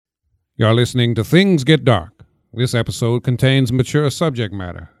You're listening to Things Get Dark. This episode contains mature subject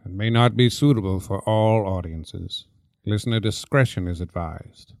matter and may not be suitable for all audiences. Listener discretion is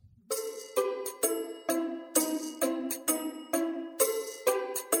advised.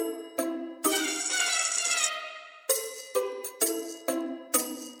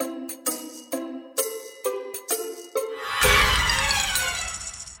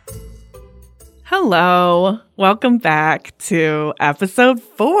 Hello. Welcome back to episode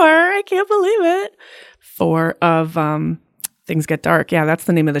 4. I can't believe it. 4 of Things Get Dark. Yeah, that's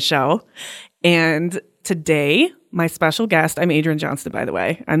the name of the show. And today, my special guest, I'm Adrienne Johnston, by the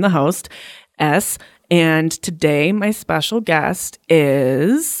way. I'm the host, S. And today, my special guest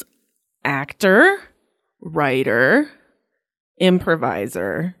is actor, writer,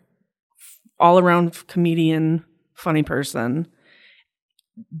 improviser, all-around comedian, funny person,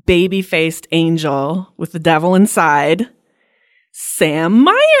 baby-faced angel with the devil inside, Sam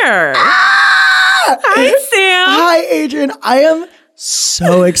Meyer. Hi, Sam. Hi, Adrienne. I am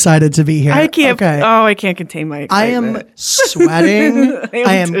so excited to be here. I can't contain my excitement. I am sweating.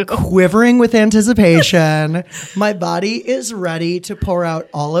 I am quivering with anticipation. My body is ready to pour out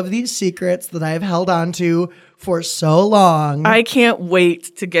all of these secrets that I have held on to for so long. I can't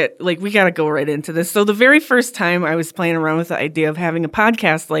wait to we got to go right into this. So the very first time I was playing around with the idea of having a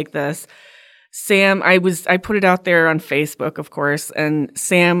podcast like this, Sam, I put it out there on Facebook, of course, and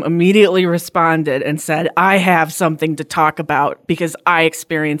Sam immediately responded and said, I have something to talk about because I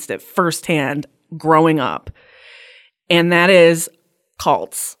experienced it firsthand growing up. And that is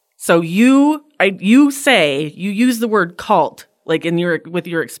cults. So you use the word cult like with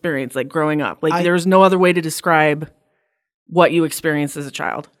your experience, like growing up. Like there's no other way to describe what you experienced as a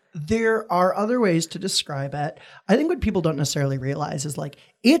child. There are other ways to describe it. I think what people don't necessarily realize is like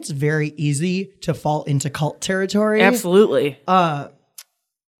it's very easy to fall into cult territory. Absolutely.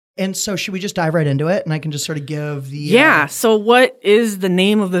 And so should we just dive right into it and I can just sort of give the... Yeah. So what is the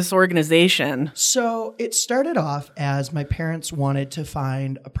name of this organization? So it started off as my parents wanted to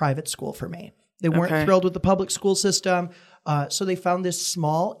find a private school for me. They weren't thrilled with the public school system. So they found this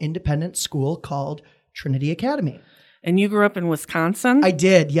small independent school called Trinity Academy. And you grew up in Wisconsin? I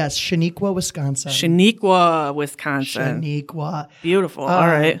did, yes. Shaniqua, Wisconsin. Shaniqua, Wisconsin. Shaniqua. Beautiful. All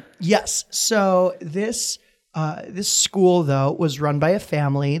right. Yes. So this school, though, was run by a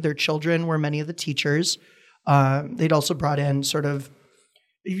family. Their children were many of the teachers. They'd also brought in sort of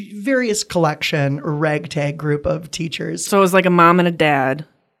various collection or ragtag group of teachers. So it was like a mom and a dad.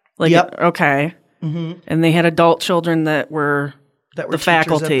 Yep. Okay. Mm-hmm. And they had adult children that were the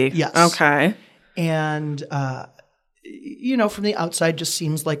faculty. Yes. Okay. And, from the outside just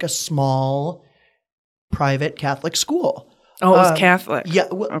seems like a small private Catholic school. Oh, it was Catholic. Yeah.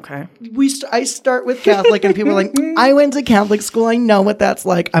 Well, okay. I start with Catholic and people are like, I went to Catholic school. I know what that's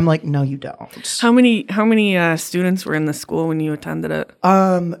like. I'm like, no, you don't. How many students were in the school when you attended it?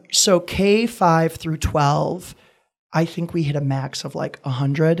 So K-5 through 12, I think we hit a max of like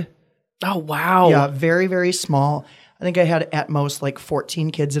 100. Oh, wow. Yeah, very, very small. I think I had at most like 14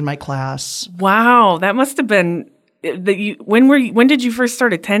 kids in my class. Wow, that must have been when did you first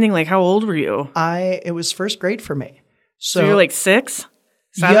start attending? Like, how old were you? It was first grade for me. So you're like 6,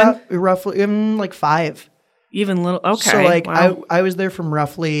 7? Yeah, roughly like 5. Even little. Okay. So like wow. I was there from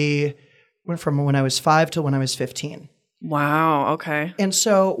when I was 5 to when I was 15. Wow. Okay. And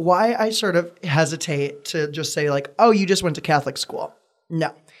so why I sort of hesitate to just say like, oh, you just went to Catholic school.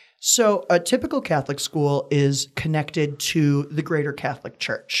 No. So a typical Catholic school is connected to the greater Catholic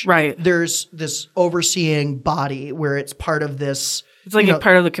Church. Right. There's this overseeing body where it's part of this. It's like a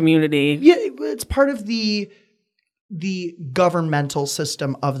part of the community. Yeah, it's part of the governmental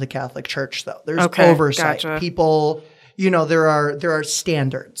system of the Catholic Church, though. There's oversight. Gotcha. People, there are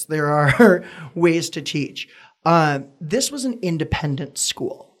standards. There are ways to teach. This was an independent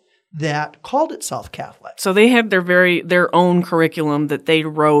school that called itself Catholic. So they had their own curriculum that they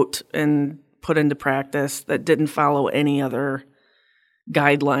wrote and put into practice that didn't follow any other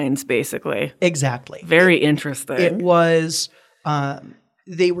guidelines, basically. Exactly. Very interesting. It was,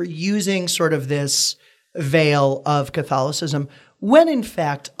 they were using sort of this veil of Catholicism when in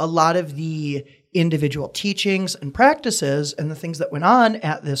fact a lot of the individual teachings and practices and the things that went on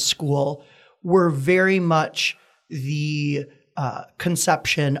at this school were very much the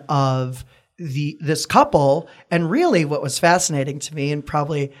conception of this couple. And really what was fascinating to me, and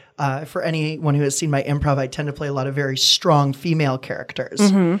probably for anyone who has seen my improv, I tend to play a lot of very strong female characters.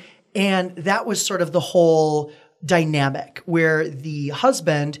 Mm-hmm. And that was sort of the whole dynamic where the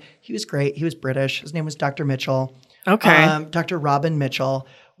husband, he was great. He was British. His name was Dr. Mitchell. Okay. Dr. Robin Mitchell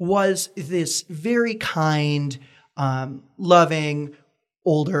was this very kind, loving,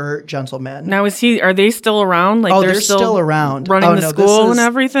 older gentlemen. Now, are they still around? Like they're still around. Running the school and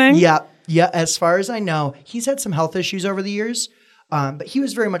everything? Yeah. Yeah. As far as I know, he's had some health issues over the years, but he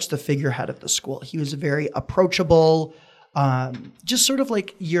was very much the figurehead of the school. He was very approachable, just sort of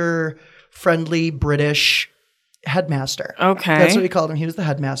like your friendly British headmaster. Okay. That's what we called him. He was the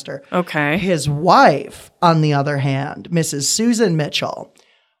headmaster. Okay. His wife, on the other hand, Mrs. Susan Mitchell,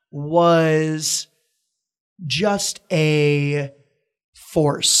 was just a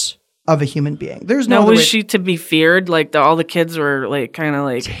force of a human being. There's no now, other was way. she to be feared? Like all the kids were like kind of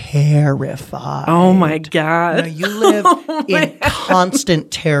like Terrified. oh my God. No, you live in constant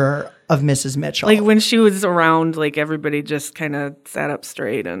terror of Mrs. Mitchell. Like when she was around, like everybody just kind of sat up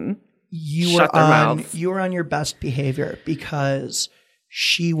straight and shut their mouths. You were on your best behavior because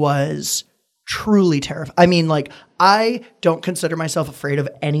she was truly terrifying. I mean, like, I don't consider myself afraid of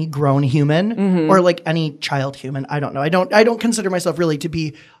any grown human or like any child human. I don't know. I don't consider myself really to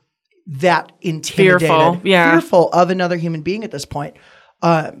be that intimidated, fearful of another human being at this point.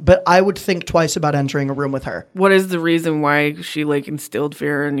 But I would think twice about entering a room with her. What is the reason why she like instilled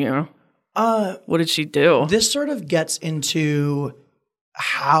fear in you? What did she do? This sort of gets into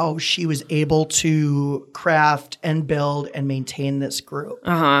how she was able to craft and build and maintain this group.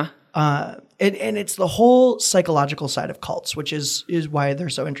 And it's the whole psychological side of cults, which is why they're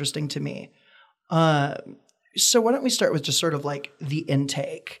so interesting to me. So why don't we start with just sort of like the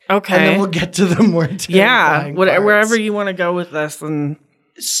intake? Okay. And then we'll get to the more terrifying parts. Wherever you want to go with this. And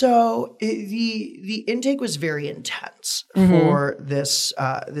so the intake was very intense for this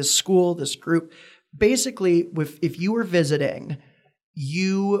this school, this group. Basically, if you were visiting,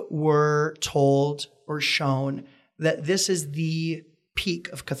 you were told or shown that this is the peak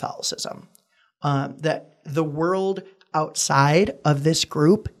of Catholicism. That the world outside of this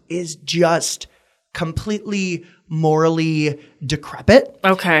group is just completely morally decrepit.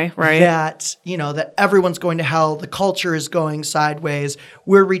 Okay, right. That, that everyone's going to hell. The culture is going sideways.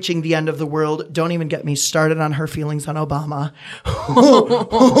 We're reaching the end of the world. Don't even get me started on her feelings on Obama.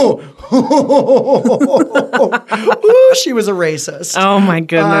 Ooh, she was a racist. Oh my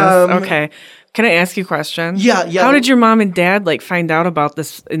goodness. Okay. Can I ask you a question? Yeah. How did your mom and dad find out about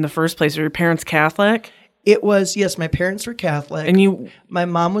this in the first place? Were your parents Catholic? It was, yes, my parents were Catholic. And my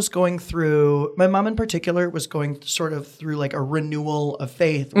mom in particular was going sort of through like a renewal of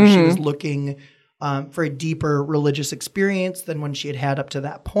faith where she was looking for a deeper religious experience than when she had up to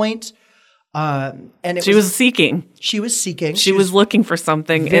that point. She was seeking. She was seeking. She was looking for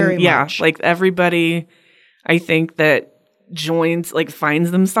something. Very and yeah, much. like everybody, I think that joins,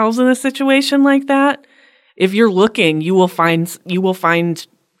 finds themselves in a situation like that. If you're looking, you will find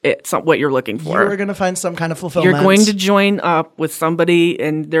what you're looking for. You're going to find some kind of fulfillment. You're going to join up with somebody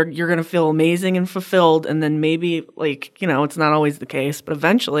and you're going to feel amazing and fulfilled. And then maybe it's not always the case, but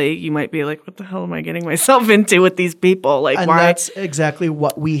eventually you might be like, what the hell am I getting myself into with these people? And why? That's exactly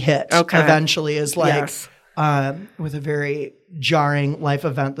what we hit eventually is Yes. With a very jarring life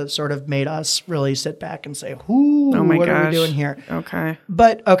event that sort of made us really sit back and say, what are we doing here? Okay.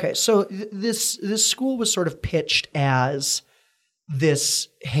 But, okay, so this school was sort of pitched as this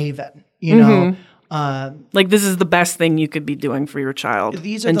haven, know. This is the best thing you could be doing for your child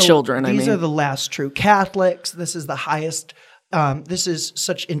children. These are the last true Catholics. This is the highest. This is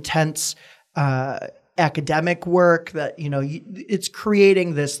such intense academic work that it's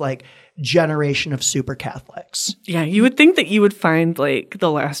creating this generation of super Catholics. Yeah, you would think that you would find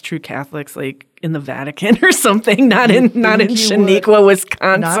the last true Catholics in the Vatican or something, not in Shaniqua,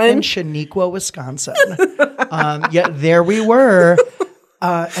 Wisconsin. Not in Shaniqua, Wisconsin. Yet there we were.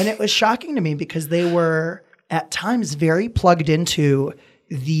 And it was shocking to me because they were at times very plugged into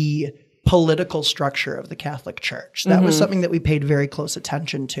the political structure of the Catholic Church. That was something that we paid very close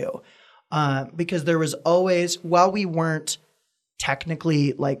attention to. Because there was always, while we weren't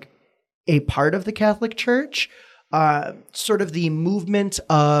technically a part of the Catholic Church, sort of the movement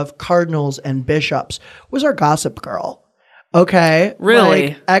of cardinals and bishops was our gossip girl. Okay?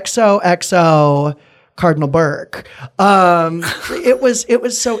 Really? XOXO Cardinal Burke. It was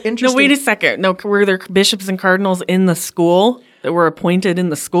so interesting. No, wait a second. No, were there bishops and cardinals in the school that were appointed in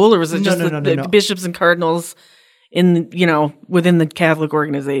the school, or was it just the bishops and cardinals in within the Catholic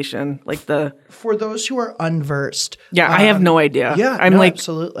organization, For those who are unversed. Yeah, I have no idea. Yeah,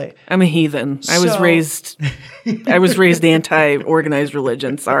 absolutely. I'm a heathen. I was raised anti-organized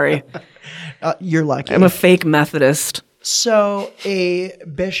religion. Sorry. You're lucky. I'm a fake Methodist. So a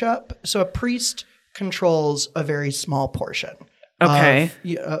priest controls a very small portion Okay.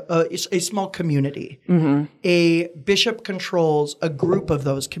 a small community. A bishop controls a group of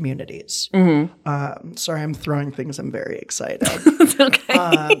those communities. Sorry, I'm throwing things. I'm very excited. It's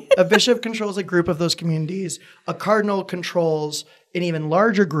okay. A bishop controls a group of those communities. A cardinal controls an even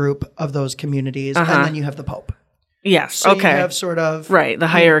larger group of those communities. And then you have the Pope. Yes. So okay. you have sort of the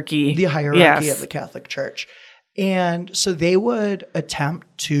hierarchy. The hierarchy Yes. of the Catholic Church. And so they would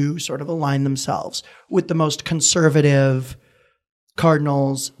attempt to sort of align themselves with the most conservative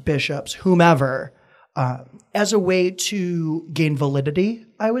cardinals, bishops, whomever, as a way to gain validity,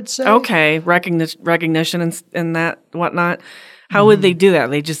 I would say. Okay. Recognition and that whatnot. How would they do that?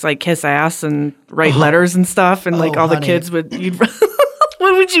 They just like kiss ass and write letters and stuff, and like all honey. the kids would.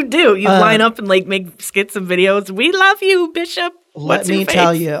 What would you do? You'd line up and like make skits and videos. We love you, Bishop. Let me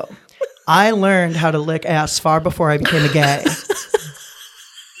tell you, I learned how to lick ass far before I became a gay.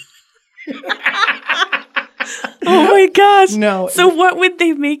 Oh my gosh. No. So what would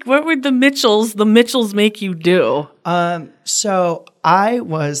they make? What would the Mitchells make you do? So I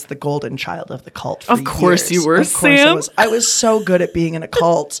was the golden child of the cult for Of course years. you were, Of course Sam. I was so good at being in a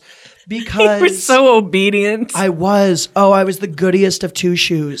cult because You were so obedient. I was. Oh, I was the goodiest of two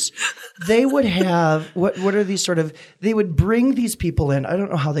shoes. They would have what are these sort of? They would bring these people in. I don't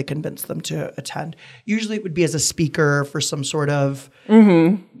know how they convinced them to attend. Usually, it would be as a speaker for some sort of.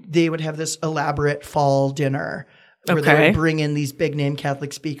 They would have this elaborate fall dinner where they would bring in these big name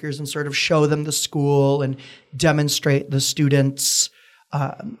Catholic speakers and sort of show them the school and demonstrate the students'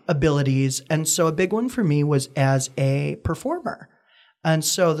 abilities. And so, a big one for me was as a performer. And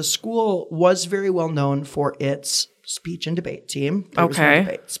so the school was very well known for its speech and debate team. There was no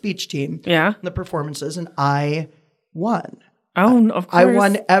debate, speech team. Yeah. The performances, and I won. Oh, of course. I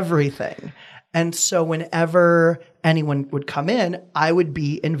won everything. And so whenever anyone would come in, I would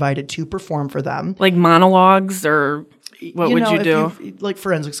be invited to perform for them. Like monologues, or what would you do? Like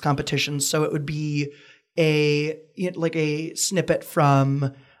forensics competitions. So it would be a snippet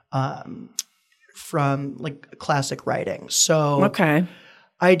from like classic writing. So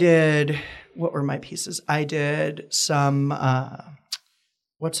I did, what were my pieces? I did some,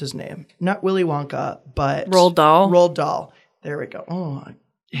 what's his name? Not Willy Wonka, but Roald Dahl. Roald Dahl. There we go. Oh,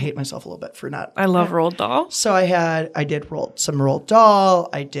 I hate myself a little bit for not. I love Roald Dahl. So I did some Roald Dahl.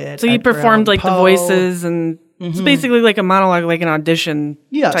 I did. So you Edgar performed Allan like the Poe. voices, and it's basically like a monologue, like an audition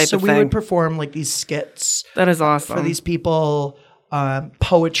type so of we thing. would perform like these skits That is awesome. for these people,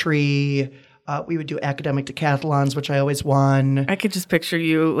 poetry. We would do academic decathlons, which I always won. I could just picture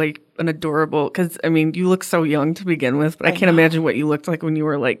you like an adorable, because I mean, you look so young to begin with, but I can't imagine what you looked like when you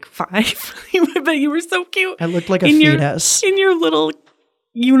were like 5. I bet you were so cute. I looked like a fetus. In your little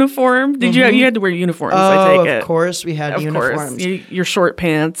uniform. Did you had to wear uniforms, I take it. Of course we had uniforms. Course. Your short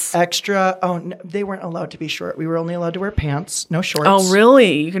pants. Extra. Oh, no, they weren't allowed to be short. We were only allowed to wear pants, no shorts. Oh,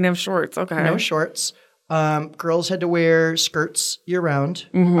 really? You can have shorts. Okay. No shorts. Girls had to wear skirts year round,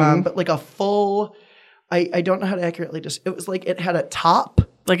 but like a full, I don't know how to accurately just, it was like it had a top.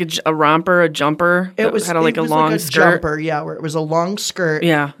 Like a romper, a jumper. It was had a long skirt. Jumper, yeah, where it was a long skirt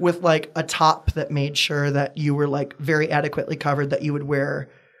with like a top that made sure that you were like very adequately covered, that you would wear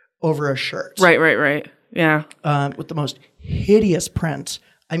over a shirt. Right. Yeah. With the most hideous print.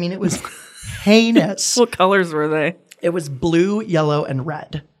 I mean, it was heinous. What colors were they? It was blue, yellow, and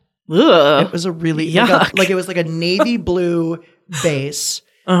red. Ugh. It was a really Yuck. it was like a navy blue base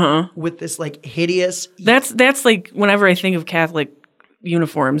with this like hideous. That's like whenever I think of Catholic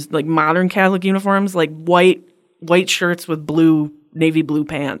uniforms, like modern Catholic uniforms, like white shirts with navy blue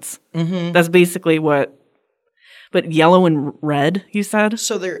pants. That's basically what. But yellow and red, you said?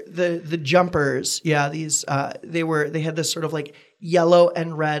 So the jumpers, these they had this sort of like yellow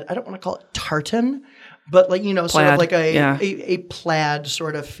and red. I don't want to call it tartan, but like plaid, sort of like a plaid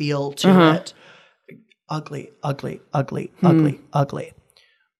sort of feel to it. Ugly.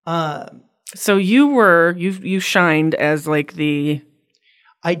 So you shined as like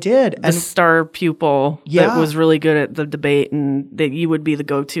I did. The star pupil that was really good at the debate, and that you would be the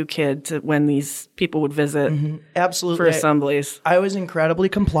go-to kid to when these people would visit absolutely for assemblies. I was incredibly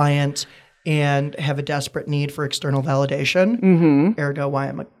compliant and have a desperate need for external validation. Ergo, why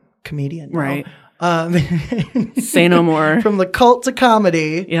I'm a comedian now. Right. Say no more. From the cult to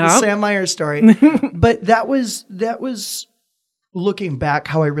comedy, the Sam Myers story. But that was looking back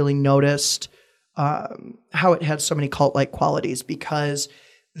how I really noticed how it had so many cult-like qualities, because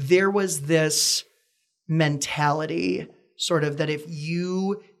there was this mentality sort of that if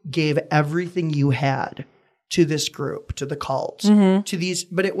you gave everything you had to this group, to the cult, to these,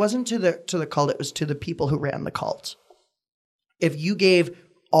 but it wasn't to the cult, it was to the people who ran the cult. If you gave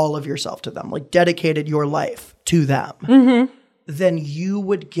all of yourself to them, like dedicated your life to them, then you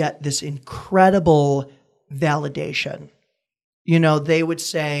would get this incredible validation. You know, they would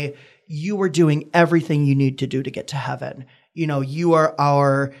say, you are doing everything you need to do to get to heaven. You know, you are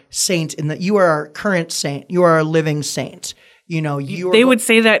our saint in that you are our current saint. You are our living saint. You know, they would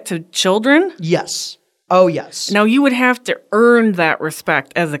say that to children? Yes. Oh, yes. Now you would have to earn that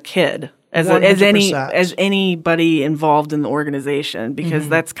respect as a kid, as anybody involved in the organization, because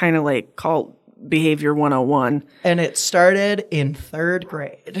that's kind of like cult behavior 101. And it started in third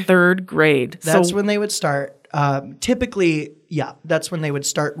grade. Third grade. That's when they would start. Typically, that's when they would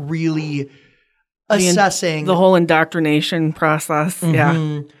start really assessing the whole indoctrination process.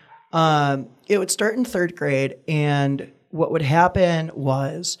 Yeah. It would start in third grade, and what would happen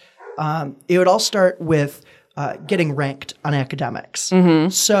was it would all start with getting ranked on academics.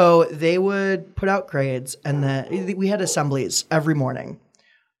 So they would put out grades, and then we had assemblies every morning.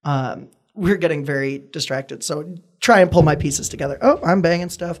 We're getting very distracted, so try and pull my pieces together. Oh, I'm banging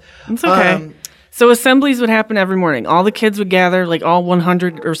stuff. It's okay. So assemblies would happen every morning. All the kids would gather, like all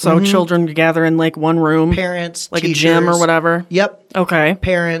 100 or so children would gather in like one room. Parents, like teachers, a gym or whatever. Yep. Okay.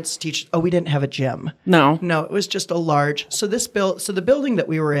 Parents, teachers. Oh, we didn't have a gym. No, it was just a large. So the building that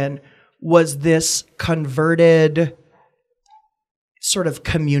we were in was this converted sort of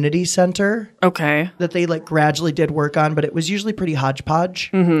community center. Okay. That they like gradually did work on, but it was usually pretty hodgepodge.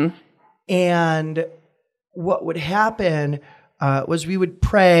 And what would happen was we would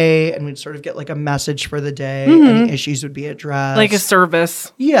pray and we'd sort of get like a message for the day. Any issues would be addressed. Like a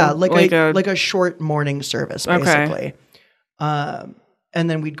service. Yeah, like a short morning service, basically. Okay. And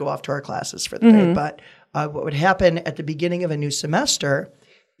then we'd go off to our classes for the day. But what would happen at the beginning of a new semester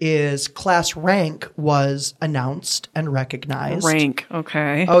is class rank was announced and recognized. Rank,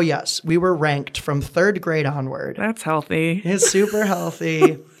 okay. Oh, yes. We were ranked from third grade onward. That's healthy. It's super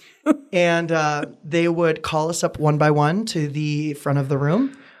healthy. And they would call us up one by one to the front of the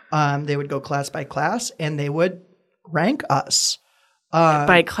room. They would go class by class, and they would rank us.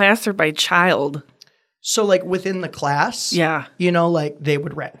 By class or by child? So, like, within the class, you know, like, they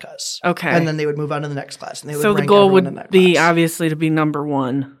would rank us. Okay. And then they would move on to the next class. And they would so rank the goal would be class. obviously to be number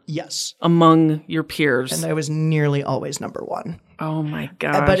one. Yes. Among your peers. And I was nearly always number one. Oh, my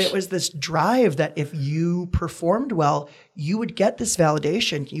gosh. But it was this drive that if you performed well, you would get this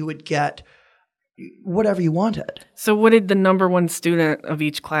validation. You would get whatever you wanted. So what did the number one student of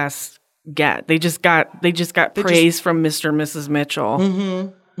each class get? They just got praise from Mr. and Mrs. Mitchell.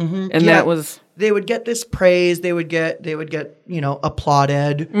 And that was... They would get this praise. They would get, you know,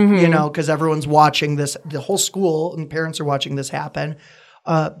 applauded, you know, because everyone's watching this, the whole school and parents are watching this happen.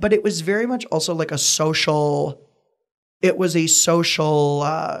 But it was very much also like a social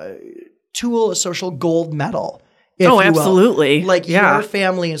tool, a social gold medal. Absolutely. Like your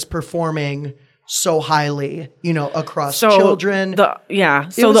family is performing so highly, you know, across children. So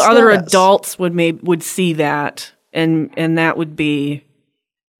the other adults would see that, and that would be,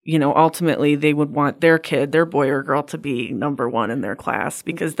 you know, ultimately they would want their kid, their boy or girl, to be number one in their class,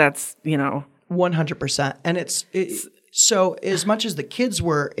 because that's, you know, 100%. And so as much as the kids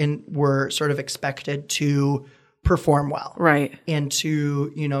were sort of expected to perform well, right, and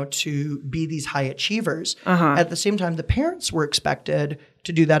to, you know, to be these high achievers, at the same time the parents were expected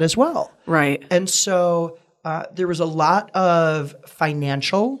to do that as well, right. And so there was a lot of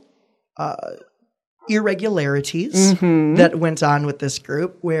financial irregularities that went on with this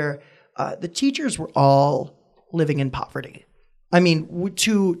group, where the teachers were all living in poverty. I mean,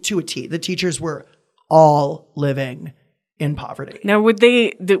 to a T. The teachers were all living in poverty. Now,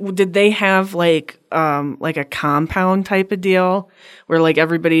 did they have like a compound type of deal, where like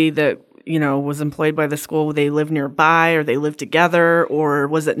everybody that, you know, was employed by the school, they lived nearby or they lived together, or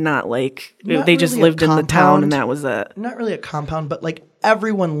was it not like they just lived in the town and that was it? Not really a compound, but like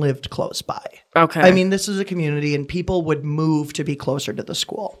everyone lived close by. Okay. I mean, this is a community and people would move to be closer to the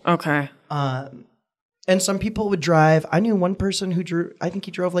school. Okay. And some people would drive. I knew one person who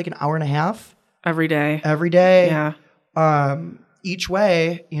drove like an hour and a half. Every day. Yeah. Each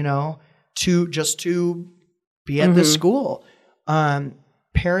way, you know, to be at this school.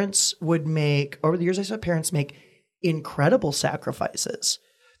 Parents would over the years I saw parents make incredible sacrifices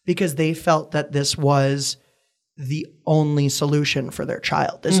because they felt that this was the only solution for their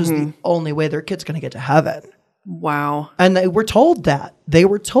child. This is the only way their kid's going to get to heaven. Wow. And they were told that. They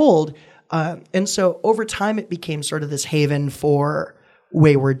were told. And so over time, it became sort of this haven for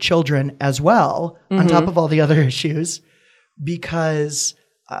wayward children as well, on top of all the other issues, because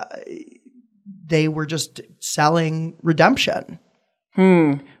they were just selling redemption.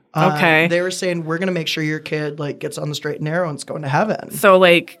 Okay. They were saying, we're going to make sure your kid like gets on the straight and narrow and is going to heaven. So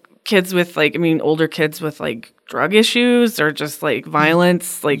like kids with like, I mean, older kids with like drug issues or just like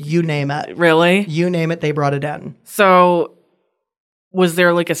violence? Like, You name it. really? You name it, they brought it in. So was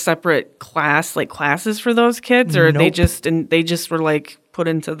there like a separate class, like classes for those kids, or they Nope. just were like put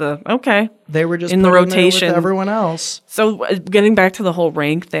into the They were just in the put in there rotation. with everyone else. So getting back to the whole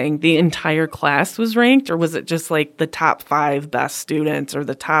rank thing, the entire class was ranked, or was it just like the top 5 best students or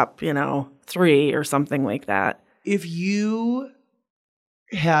the top, 3 or something like that? If you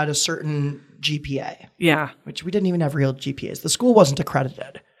had a certain GPA, Yeah. which we didn't even have real GPAs, the school wasn't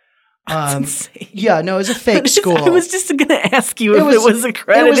accredited. Insane. Yeah, no, it was a fake school. I was just going to ask you if it was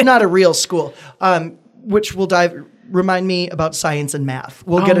accredited. It was not a real school, which will remind me about science and math.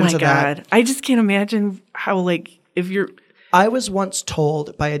 We'll get into that. I just can't imagine how, like, if you're... I was once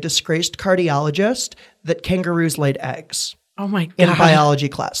told by a disgraced cardiologist that kangaroos laid eggs Oh, my God. in biology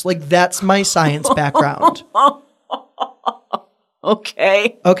class. Like, that's my science background.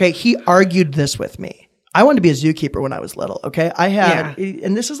 Okay. Okay, he argued this with me. I wanted to be a zookeeper when I was little, okay?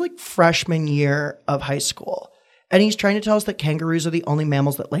 And this is like freshman year of high school. And he's trying to tell us that kangaroos are the only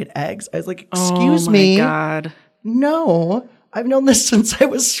mammals that laid eggs. I was like, excuse me. Oh, my God. No, I've known this since I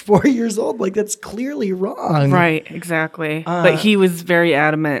was 4 years old. Like, that's clearly wrong. Right, exactly. But he was very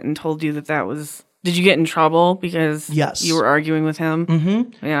adamant and told you that was... Did you get in trouble because Yes. you were arguing with him?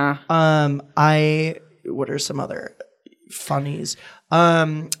 Mm-hmm. Yeah. What are some other funnies?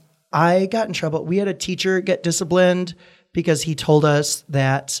 I got in trouble. We had a teacher get disciplined because he told us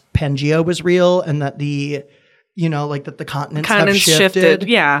that Pangea was real and that the continents have shifted.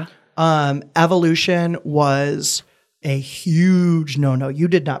 Yeah. Evolution was a huge no-no. You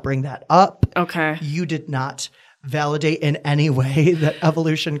did not bring that up. Okay. You did not validate in any way that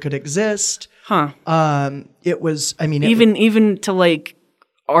evolution could exist. Huh. It was, Even to like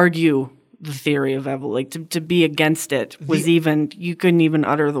argue the theory of evolution, like to be against it was you couldn't even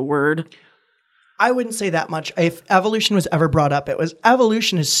utter the word. I wouldn't say that much. If evolution was ever brought up, it was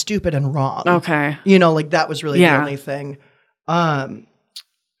evolution is stupid and wrong. Okay. That was really the only thing.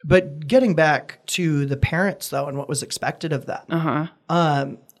 But getting back to the parents though, and what was expected of them.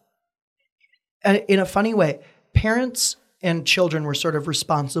 In a funny way, parents and children were sort of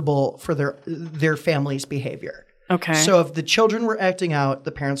responsible for their family's behavior. Okay. So if the children were acting out,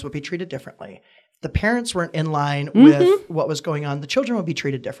 the parents would be treated differently. If the parents weren't in line with what was going on, the children would be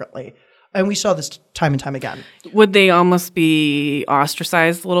treated differently. And we saw this time and time again. Would they almost be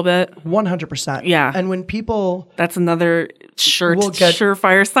ostracized a little bit? 100%. Yeah. And when people... That's another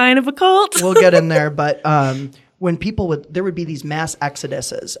surefire sign of a cult. We'll get in there, but when people there would be these mass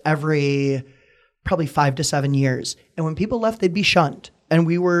exoduses every probably 5 to 7 years. And when people left, they'd be shunned. And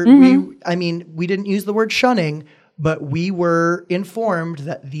we didn't use the word shunning, but we were informed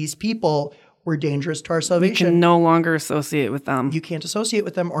that these people were dangerous to our salvation. You can no longer associate with them. You can't associate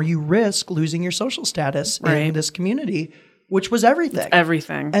with them, or you risk losing your social status in Right. this community, which was everything.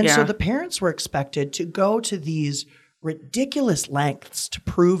 Everything. And yeah. so the parents were expected to go to these ridiculous lengths to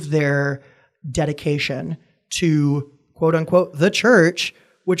prove their dedication to, quote unquote, the church,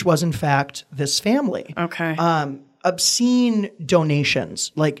 which was in fact this family. Okay. Obscene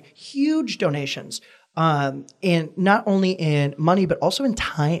donations, like huge donations, and not only in money, but also in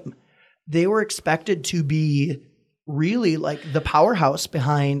time. They were expected to be really like the powerhouse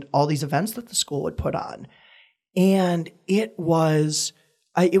behind all these events that the school would put on. And it was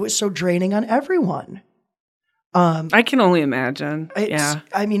so draining on everyone. I can only imagine. Yeah.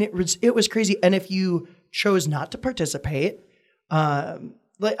 It was crazy. And if you chose not to participate,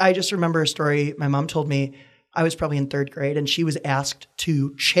 I just remember a story my mom told me. I was probably in 3rd grade, and she was asked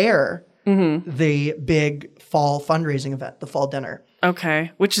to chair the big fall fundraising event, the fall dinner.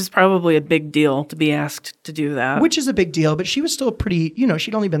 Okay. Which is probably a big deal to be asked to do that. Which is a big deal, but she was still pretty,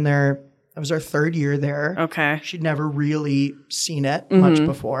 she'd only been there. It was our 3rd year there. Okay. She'd never really seen it much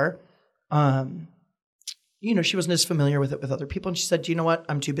before. She wasn't as familiar with it with other people. And she said, "Do you know what?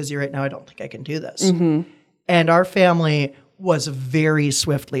 I'm too busy right now. I don't think I can do this." And our family was very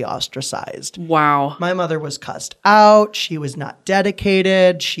swiftly ostracized. Wow. My mother was cussed out. She was not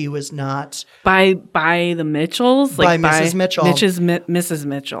dedicated. She was not... By the Mitchells? By Mrs. Mitchell. Mrs.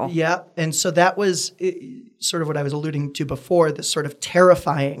 Mitchell. Yeah. And so that was sort of what I was alluding to before, this sort of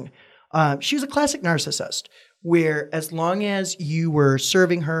terrifying... she was a classic narcissist, where as long as you were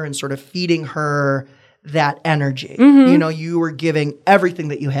serving her and sort of feeding her that energy, you were giving everything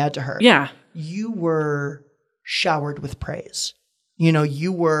that you had to her. Yeah. You were showered with praise. You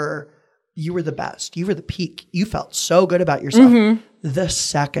were the best. You were the peak. You felt so good about yourself. The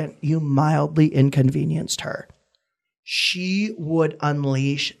second you mildly inconvenienced her, she would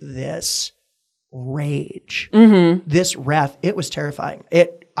unleash this rage, Mm-hmm. this wrath. It was terrifying.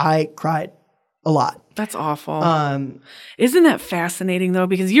 I cried a lot. That's awful. Isn't that fascinating though?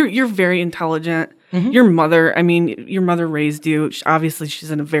 Because you're very intelligent. Your mother, I mean, your mother raised you. Obviously,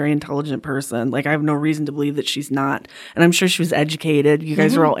 she's a very intelligent person. Like, I have no reason to believe that she's not. And I'm sure she was educated. You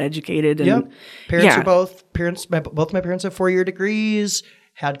guys are all educated. And Yep. Both my parents have 4-year degrees,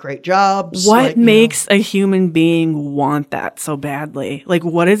 had great jobs. What makes a human being want that so badly? Like,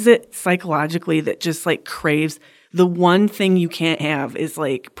 what is it psychologically that just like craves? The one thing you can't have is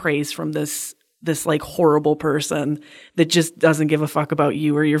like praise from this like horrible person that just doesn't give a fuck about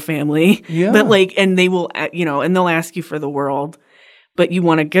you or your family. Yeah. But like, and they will, and they'll ask you for the world, but you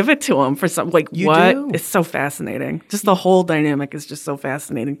want to give it to them for something. Like, what? do. It's so fascinating. Just the whole dynamic is just so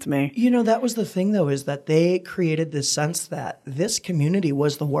fascinating to me. That was the thing though, is that they created this sense that this community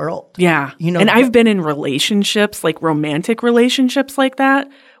was the world. Yeah. And I've been in relationships, like romantic relationships like that,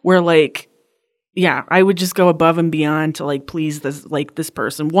 where like, yeah, I would just go above and beyond to like please this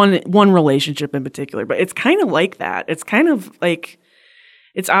person, one relationship in particular. But it's kind of like that. It's kind of like,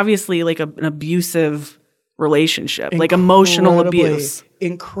 it's obviously like an abusive relationship, like emotional abuse.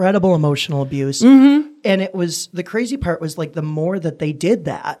 Incredible emotional abuse. And it was, the crazy part was like, the more that they did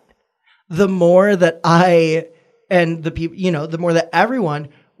that, the more that I and the people, the more that everyone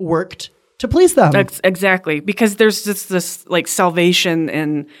worked to please them. Exactly. Because there's just this like salvation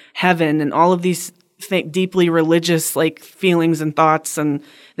and heaven and all of these deeply religious like feelings and thoughts and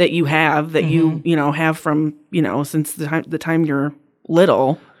that you have that you have from, since the time you're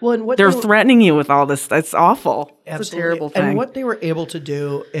little. Well, and they're threatening you with all this. That's awful. Absolutely. It's a terrible thing. And what they were able to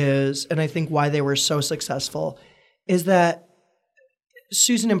do is, and I think why they were so successful, is that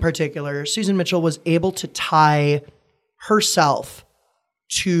Susan in particular, Susan Mitchell, was able to tie herself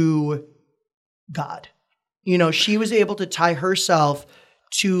to God. She was able to tie herself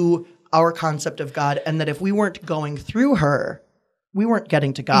to our concept of God, and that if we weren't going through her, we weren't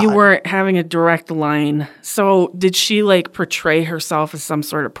getting to God. You weren't having a direct line. So did she like portray herself as some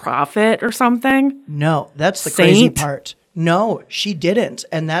sort of prophet or something? No, that's the Saint? crazy part. No, she didn't.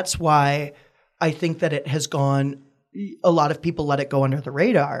 And that's why I think that it has gone, a lot of people let it go under the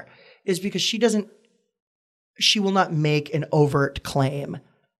radar, is because she will not make an overt claim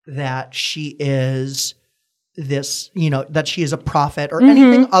that she is this, that she is a prophet or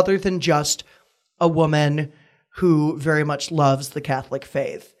anything other than just a woman who very much loves the Catholic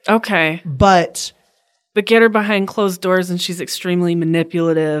faith. Okay. But get her behind closed doors and she's extremely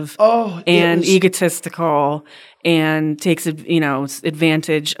manipulative and egotistical and takes,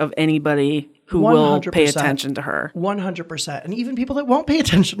 advantage of anybody who 100%. Will pay attention to her. 100%. And even people that won't pay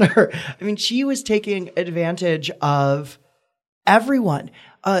attention to her. I mean, she was taking advantage of everyone.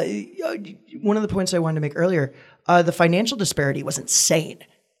 One of the points I wanted to make earlier, the financial disparity was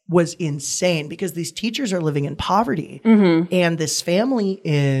insane because these teachers are living in poverty. And this family,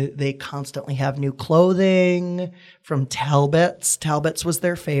 they constantly have new clothing from Talbot's. Talbot's was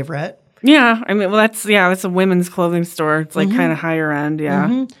their favorite. Yeah. I mean, well, that's a women's clothing store. It's like kind of higher end.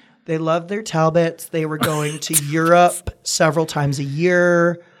 Yeah. They loved their Talbots. They were going to Europe several times a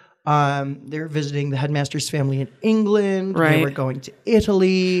year. They were visiting the headmaster's family in England. Right. They were going to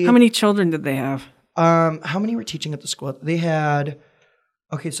Italy. How many children did they have? How many were teaching at the school? They had,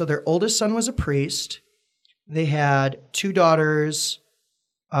 so their oldest son was a priest. They had 2 daughters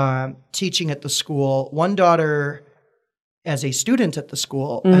teaching at the school, 1 daughter as a student at the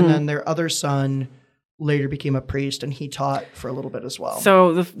school, and then their other son later became a priest, and he taught for a little bit as well.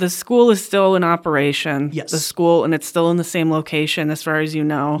 So the school is still in operation. Yes. The school, and it's still in the same location as far as you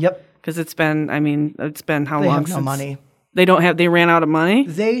know. Yep. Because it's been how They long have since? no money. They ran out of money?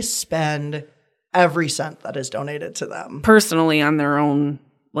 They spend every cent that is donated to them. Personally on their own,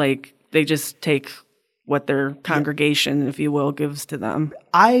 like they just take what their congregation, if you will, gives to them.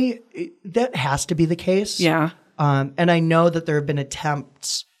 That has to be the case. Yeah. And I know that there have been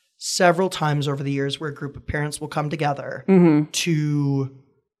attempts several times over the years where a group of parents will come together to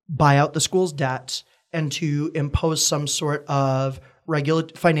buy out the school's debt and to impose some sort of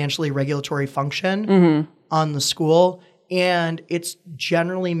financially regulatory function on the school. And it's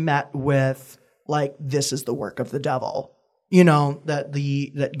generally met with like, this is the work of the devil.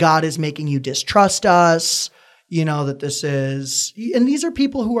 That God is making you distrust us, that this is, and these are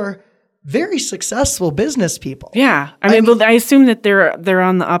people who are very successful business people. Yeah. I mean, but I assume that they're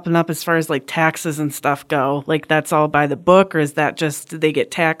on the up and up as far as like taxes and stuff go. Like that's all by the book, or is that just, do they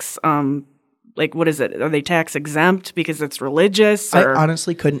get tax, like what is it? Are they tax exempt because it's religious? Or? I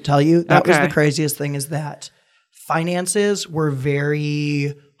honestly couldn't tell you. That was the craziest thing, is that finances were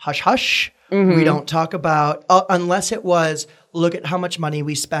very hush-hush. We don't talk about, unless it was look at how much money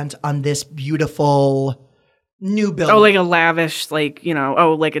we spent on this beautiful new building. Oh, like a lavish, like,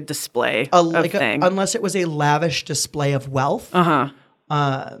 like a display of thing. Unless it was a lavish display of wealth.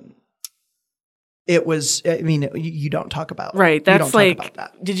 It was, I mean, you don't talk about. Right. That's like, talk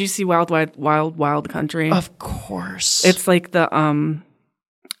about that. Did you see Wild Country? Of course. It's like the,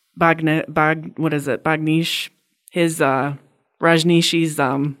 what is it? Bagnish, his,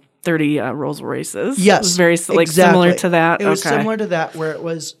 Rajneesh's, 30 Rolls Royces. Yes. It was very similar to that. It was similar to that, where it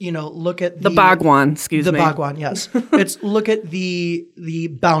was, look at the Bhagwan, the Bhagwan, yes. It's look at the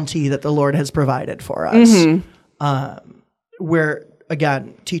bounty that the Lord has provided for us. Where,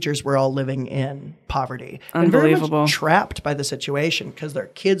 again, teachers were all living in poverty. Unbelievable. And very much trapped by the situation because their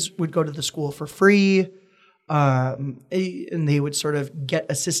kids would go to the school for free. And they would sort of get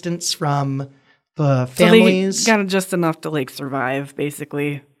assistance from the families. So they got just enough to like survive,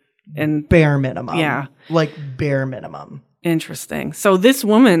 basically. And bare minimum. Yeah. Like bare minimum. Interesting. So this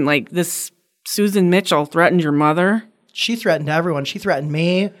woman, like this Susan Mitchell, threatened your mother? She threatened everyone. She threatened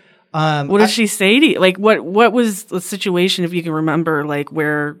me. What did she say to you? Like, what was the situation, if you can remember, like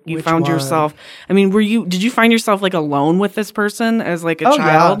where you found yourself? I mean, did you find yourself like alone with this person as like a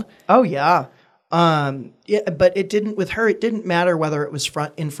child? Yeah. Oh yeah. Yeah, but it didn't with her. It didn't matter whether it was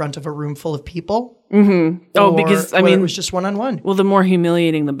in front of a room full of people. Mm-hmm. Oh, because I mean, it was just one-on-one. Well, the more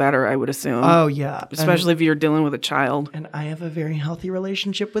humiliating, the better, I would assume. Oh yeah, especially if you're dealing with a child. And I have a very healthy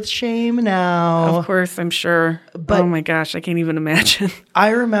relationship with shame now. Of course, I'm sure. But oh my gosh, I can't even imagine. I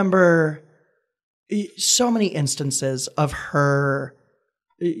remember so many instances of her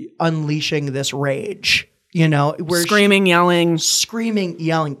unleashing this rage. Where screaming, yelling,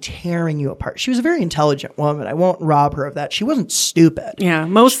 tearing you apart. She was a very intelligent woman. I won't rob her of that. She wasn't stupid. Yeah,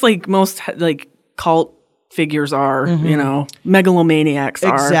 most cult figures are, megalomaniacs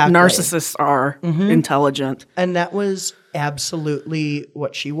are, narcissists are intelligent. And that was absolutely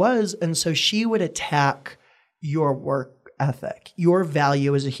what she was. And so she would attack your work ethic, your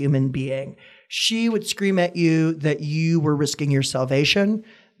value as a human being. She would scream at you that you were risking your salvation,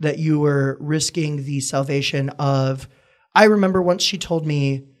 that you were risking the salvation of, I remember once she told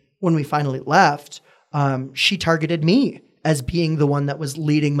me when we finally left, she targeted me as being the one that was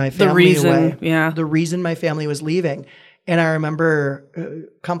leading my family away. Yeah. The reason my family was leaving. And I remember,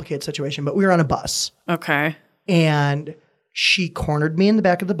 complicated situation, but we were on a bus. Okay. And she cornered me in the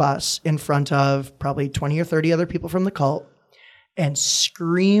back of the bus in front of probably 20 or 30 other people from the cult and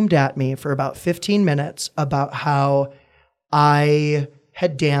screamed at me for about 15 minutes about how I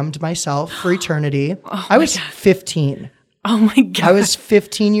had damned myself for eternity. I was 15. Oh my God. I was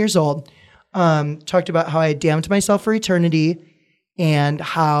 15 years old. Talked about how I had damned myself for eternity and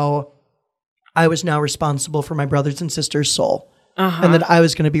how I was now responsible for my brothers and sisters' soul. And that I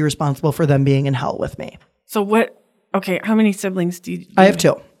was going to be responsible for them being in hell with me. So how many siblings do you I have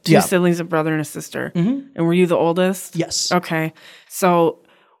two. Two siblings, a brother and a sister. Mm-hmm. And were you the oldest? Yes. Okay. So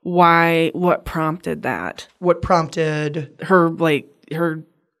what prompted that? What prompted her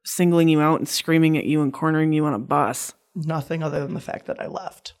singling you out and screaming at you and cornering you on a bus? Nothing other than the fact that I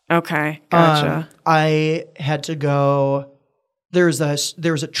left. Okay, gotcha. I had to go. There was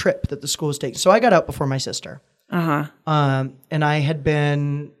a trip that the school was taking, so I got out before my sister. And I had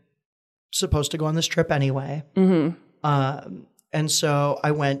been supposed to go on this trip anyway. Mm-hmm. And so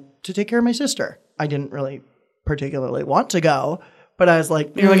I went to take care of my sister. I didn't really particularly want to go, but I was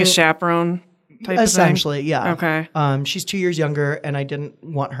like, you're like a chaperone type essentially, of thing? yeah. Okay. She's 2 years younger, and I didn't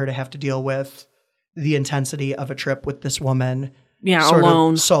want her to have to deal with the intensity of a trip with this woman. Yeah,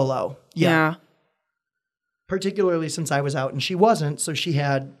 alone. Solo. Yeah. Particularly since I was out and she wasn't, so she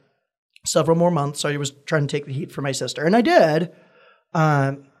had several more months, so I was trying to take the heat for my sister. And I did.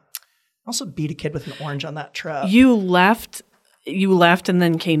 Also beat a kid with an orange on that trip. You left and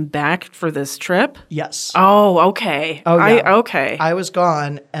then came back for this trip? Yes. Oh, okay. Oh, yeah. Okay. I was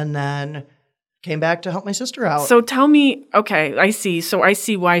gone and then came back to help my sister out. So tell me, okay, I see. So I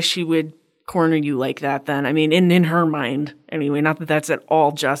see why she would corner you like that then. I mean, in her mind, anyway, not that that's at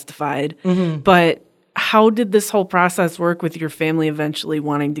all justified. Mm-hmm. But how did this whole process work with your family eventually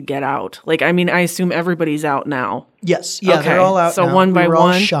wanting to get out? Like, I mean, I assume everybody's out now. Yes. Yeah, okay. They're all out so now. One by we were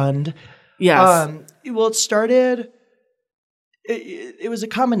one? all shunned. Yes. Well, it started... It was a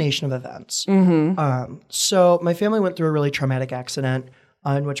combination of events. Mm-hmm. So my family went through a really traumatic accident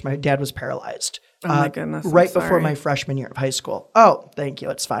in which my dad was paralyzed. Oh my goodness! Right before my freshman year of high school. Oh, thank you.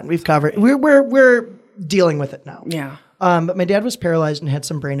 It's fine. We've covered. We're dealing with it now. Yeah. But my dad was paralyzed and had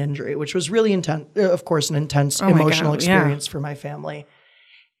some brain injury, which was really intense. Of course, an intense emotional experience for my family,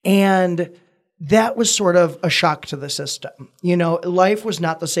 and that was sort of a shock to the system. Life was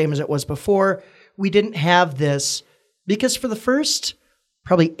not the same as it was before. We didn't have this Because for the first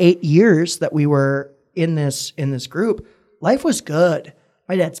probably 8 years that we were in this group, life was good.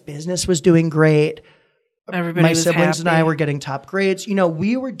 My dad's business was doing great. Everybody My was siblings and I happy. were getting top grades.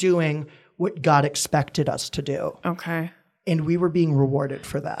 We were doing what God expected us to do. Okay. And we were being rewarded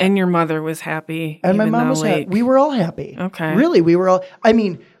for that. And your mother was happy. And my even mom though, was happy. We were all happy. Okay. Really, we were all,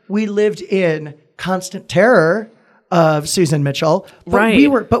 we lived in constant terror of Susan Mitchell. But Right.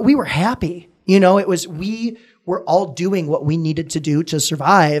 we were happy. It was, we were all doing what we needed to do to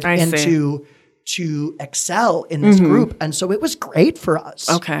survive I and see. to excel in this group. And so it was great for us.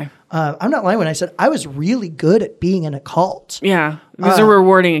 Okay. I'm not lying when I said I was really good at being in a cult. Yeah. It was a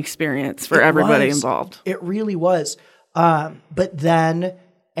rewarding experience for It everybody was. involved. It really was. But then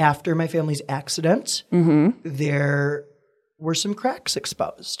after my family's accident, there were some cracks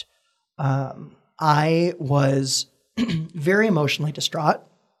exposed. I was very emotionally distraught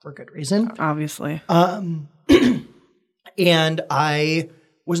for good reason. Obviously. And I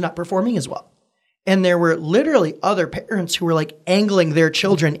was not performing as well. And there were literally other parents who were like angling their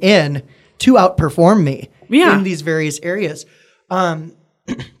children in to outperform me in these various areas. On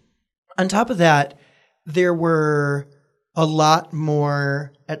top of that, there were a lot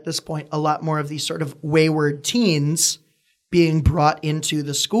more of these sort of wayward teens being brought into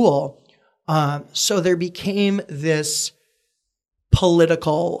the school. So there became this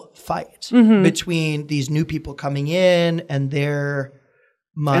political fight between these new people coming in and their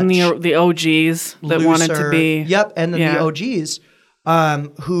much and the OGs that wanted to be. Yep, and then the OGs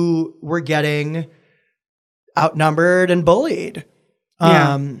who were getting outnumbered and bullied.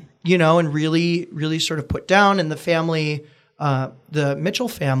 And really, really sort of put down. And the family, the Mitchell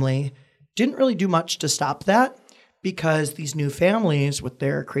family, didn't really do much to stop that because these new families with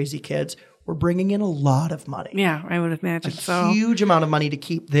their crazy kids were bringing in a lot of money. Yeah, I would imagine so. Huge amount of money to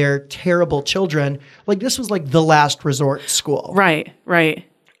keep their terrible children. Like this was like the last resort school. Right.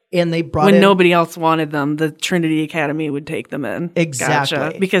 And they brought when in nobody else wanted them, the Trinity Academy would take them in. Exactly.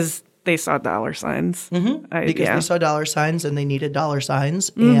 Gotcha. Because they saw dollar signs. because they saw dollar signs and they needed dollar signs.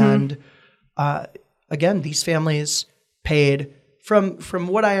 And again, these families paid from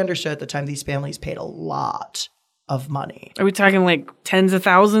what I understood at the time, these families paid a lot of money. Are we talking like tens of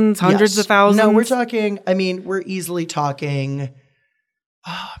thousands, hundreds Yes. of thousands? No, we're easily talking,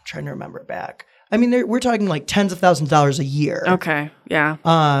 I'm trying to remember back. We're talking like tens of thousands of dollars a year. Okay, yeah.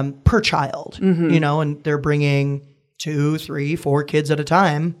 Per child, and they're bringing 2, 3, 4 kids at a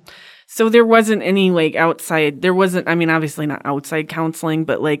time. So there wasn't any like outside, obviously not outside counseling,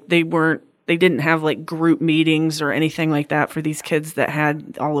 but like they didn't have like group meetings or anything like that for these kids that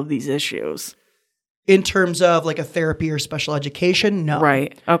had all of these issues. In terms of like a therapy or special education, no.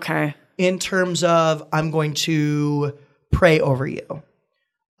 Right, okay. In terms of I'm going to pray over you.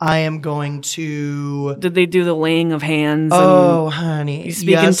 I am going to... Did they do the laying of hands? Oh, honey. You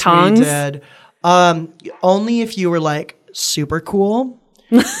speak in tongues? We did. Only if you were like super cool.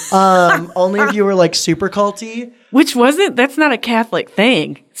 Only if you were like super culty. Which wasn't, that's not a Catholic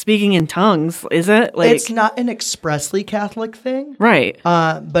thing, speaking in tongues, is it? Like, it's not an expressly Catholic thing. Right.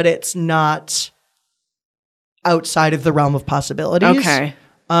 But it's not outside of the realm of possibilities. Okay.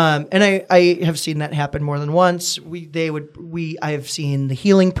 And I have seen that happen more than once. I have seen the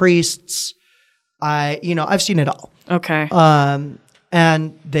healing priests. I've seen it all. Okay.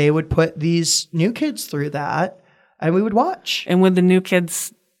 And they would put these new kids through that and we would watch. And would the new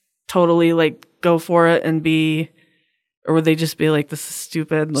kids totally like go for it and or would they just be like, this is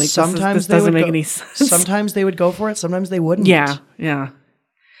stupid? Like sometimes this doesn't make any sense. Sometimes they would go for it. Sometimes they wouldn't. Yeah.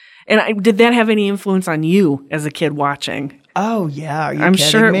 And did that have any influence on you as a kid watching? Oh, yeah. Are you I'm kidding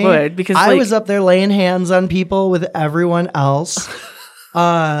sure it me? would, because I was up there laying hands on people with everyone else.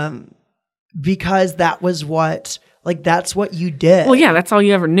 Because that was that's what you did. Well, yeah, that's all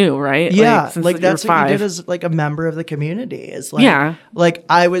you ever knew, right? Yeah. Since That's you what were 5. you did as like a member of the community. Is Yeah.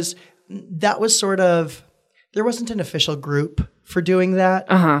 That was sort of, there wasn't an official group for doing that.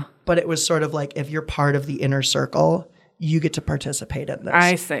 But it was sort of like, if you're part of the inner circle, you get to participate in this.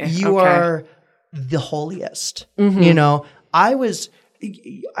 I see. You Okay. are the holiest. I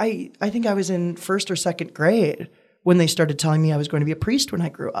think I was in 1st or 2nd grade when they started telling me I was going to be a priest when I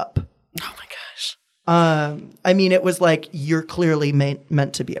grew up. Oh my gosh. It was like, you're clearly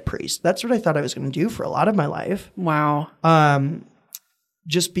meant to be a priest. That's what I thought I was going to do for a lot of my life. Wow.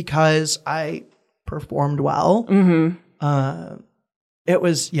 Just because I performed well. It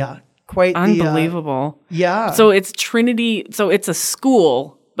was, quite Unbelievable. Yeah. So it's Trinity. So it's a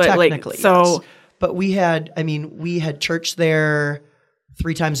school, but technically, yes. But we had church there.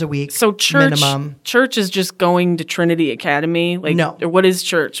 3 times a week. So minimum. Church is just going to Trinity Academy? Like, No. Or what is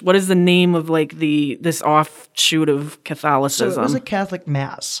church? What is the name of like this offshoot of So Catholicism? it was a Catholic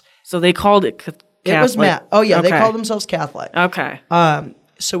mass. So they called it Catholic. It was mass. Oh yeah, they Okay. called themselves Catholic. Okay.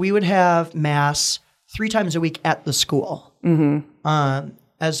 So we would have mass 3 times a week at the school,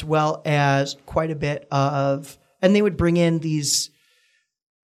 as well as quite a bit of, and they would bring in these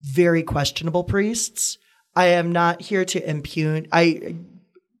very questionable priests. I am not here to impugn.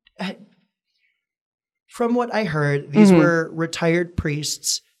 From what I heard, these were retired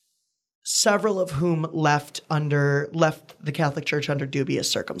priests, several of whom left the Catholic Church under dubious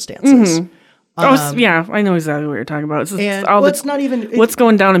circumstances. Yeah, I know exactly what you're talking about. It's, And all it's not even what's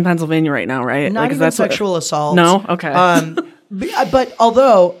going down in Pennsylvania right now, right? not Like, even sexual assault. No, okay. But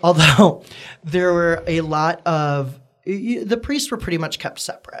although there were a lot of the priests were pretty much kept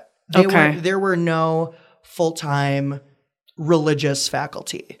separate. There were no full-time religious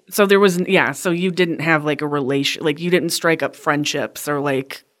faculty. So there was, so you didn't have like a relation, like you didn't strike up friendships or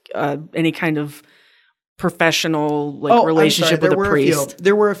like any kind of professional relationship with a priest.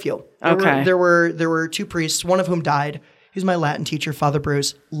 There were a few. Okay. There were 2 priests, one of whom died. He's my Latin teacher, Father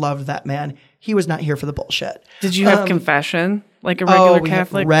Bruce. Loved that man. He was not here for the bullshit. Did you have confession like a regular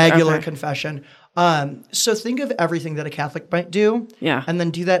Catholic? Regular confession. So think of everything that a Catholic might do. Yeah. And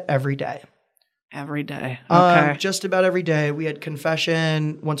then do that every day. Every day. Okay. Just about every day. We had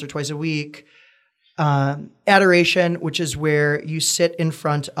confession once or twice a week. Adoration, which is where you sit and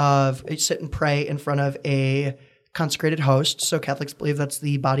pray in front of a consecrated host. So Catholics believe that's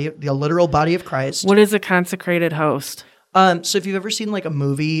the literal body of Christ. What is a consecrated host? So if you've ever seen like a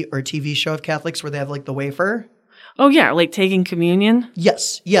movie or a TV show of Catholics where they have like the wafer. Oh yeah, like taking communion?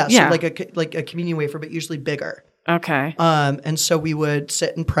 Yes. Yeah. Yeah. So like a communion wafer, but usually bigger. Okay. And so we would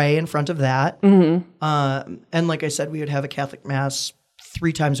sit and pray in front of that. Mm-hmm. And like I said, we would have a Catholic mass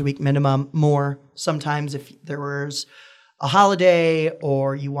 3 times a week minimum, more. Sometimes if there was a holiday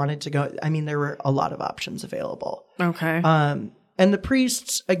or you wanted to go, I mean, there were a lot of options available. Okay. And the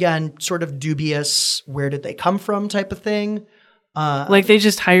priests, again, sort of dubious, where did they come from type of thing. Like they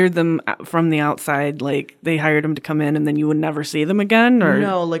just hired them from the outside, like they hired them to come in and then you would never see them again? Or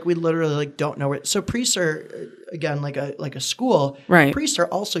No, like we literally like don't know where. So priests are, again, like a school. Right. Priests are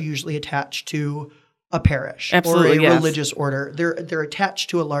also usually attached to a parish Absolutely, or a yes. religious order. They're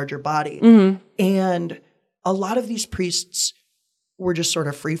attached to a larger body. Mm-hmm. And a lot of these priests were just sort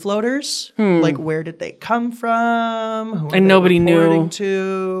of free floaters. Like, where did they come from? Who And are nobody they knew. reporting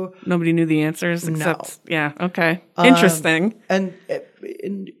to? Nobody knew the answers No. except, yeah, okay. Interesting. And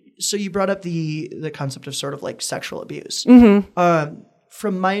so you brought up the concept of sort of like sexual abuse. Mm-hmm.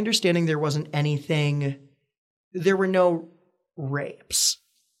 From my understanding, there were no rapes.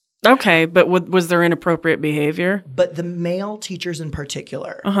 Okay, but was there inappropriate behavior? But the male teachers in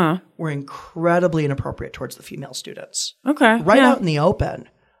particular were incredibly inappropriate towards the female students. Okay. Right yeah. out in the open.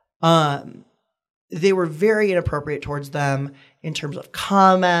 They were very inappropriate towards them in terms of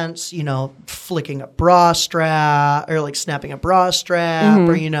comments, flicking a bra strap or like snapping a bra strap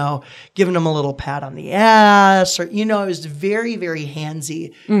or, giving them a little pat on the ass or, it was very, very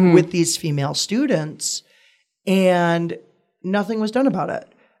handsy with these female students and nothing was done about it.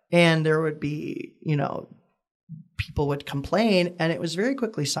 And there would be, people would complain and it was very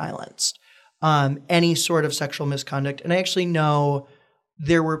quickly silenced. Any sort of sexual misconduct. And I actually know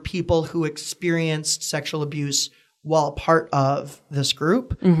there were people who experienced sexual abuse while part of this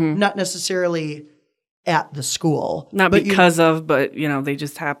group, not necessarily at the school. Not because of, but, they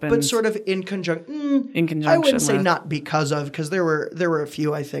just happened. But sort of in conjunction. In conjunction I wouldn't say with. not because of, because there were a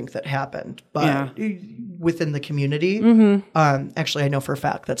few, I think, that happened. But within the community. Actually, I know for a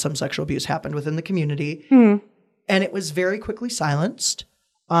fact that some sexual abuse happened within the community. And it was very quickly silenced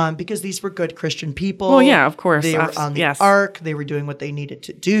because these were good Christian people. Well, yeah, of course. They were on the ark. They were doing what they needed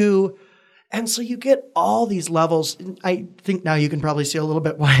to do. And so you get all these levels. I think now you can probably see a little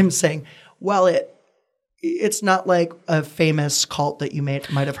bit why I'm saying, well, it's not like a famous cult that you might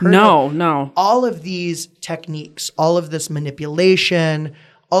have heard of. No. All of these techniques, all of this manipulation,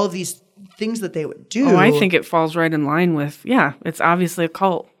 all of these things that they would do. Oh, I think it falls right in line with, it's obviously a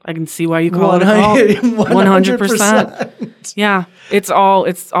cult. I can see why you call it a cult. 100%. Yeah, it's all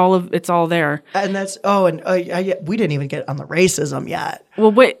there. And that's we didn't even get on the racism yet.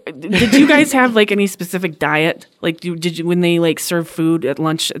 Well, wait, did you guys have like any specific diet? Like, did you when they like serve food at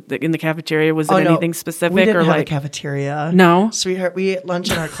lunch in the cafeteria? Was it anything specific we didn't or have like a cafeteria? No, sweetheart, we ate lunch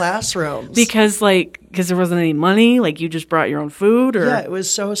in our classrooms because there wasn't any money. Like you just brought your own food, or it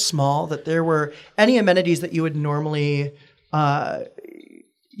was so small that there were any amenities that you would normally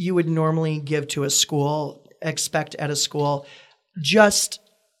give to a school, expect at a school. just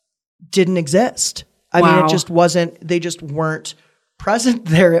didn't exist. I mean, it just wasn't, they just weren't present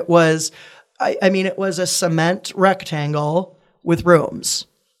there. It was, it was a cement rectangle with rooms.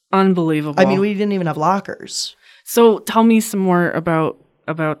 Unbelievable. I mean, we didn't even have lockers. So tell me some more about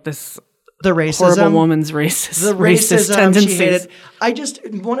this. The racism. Horrible woman's racist. The racist racism tendencies. she hated.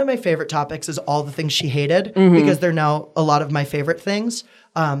 One of my favorite topics is all the things she hated because they're now a lot of my favorite things.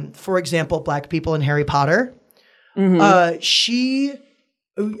 For example, Black people in Harry Potter. I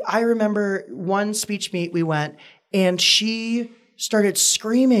remember one speech meet we went and she started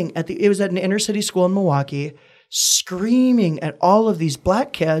screaming it was at an inner city school in Milwaukee, screaming at all of these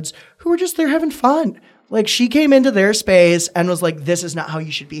Black kids who were just there having fun. Like, she came into their space and was like, this is not how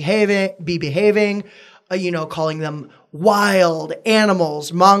you should be behaving, calling them wild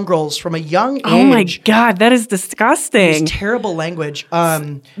animals, mongrels from a young age. Oh my God, that is disgusting. It's terrible language.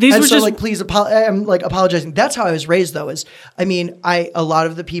 These were just please, I'm apologizing. That's how I was raised, though. A lot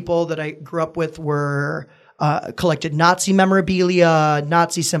of the people that I grew up with were collected Nazi memorabilia,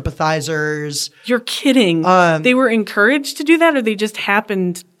 Nazi sympathizers. You're kidding. They were encouraged to do that, or they just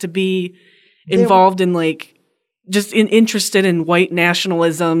happened to be involved in interested in white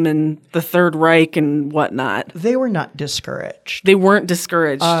nationalism and the Third Reich and whatnot. They were not discouraged. They weren't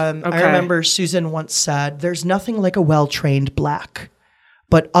discouraged. I remember Susan once said, there's nothing like a well-trained Black,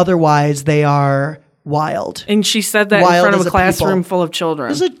 but otherwise they are wild. And she said that in front of a classroom full of children.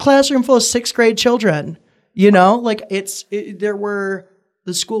 This is a classroom full of 6th grade children. The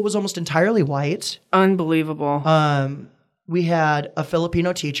school was almost entirely white. Unbelievable. We had a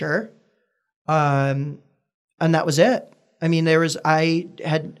Filipino teacher. And that was it. I mean, I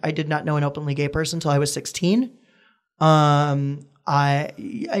did not know an openly gay person until I was 16. And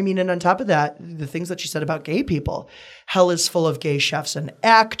on top of that, the things that she said about gay people, hell is full of gay chefs and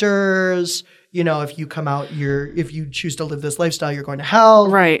actors. If you come out, if you choose to live this lifestyle, you're going to hell.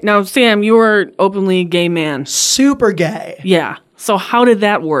 Right. Now, Sam, you were an openly gay man. Super gay. Yeah. So how did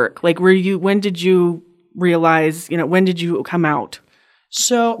that work? Like, when did you realize, when did you come out?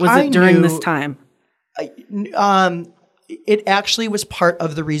 So was it during this time? It actually was part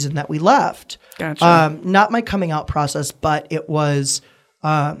of the reason that we left. Gotcha. Not my coming out process, but it was.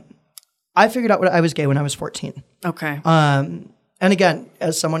 I figured out I was gay when I was 14. Okay. And again,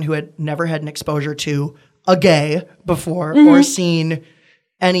 as someone who had never had an exposure to a gay before or seen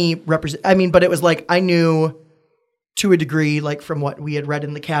any but it was like I knew to a degree, like from what we had read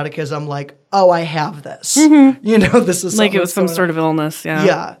in the catechism, like, oh, I have this. This is like it was some sort of illness. Yeah.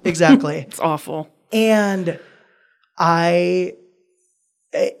 Yeah, exactly. It's awful. And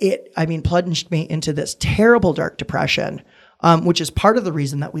it plunged me into this terrible dark depression, which is part of the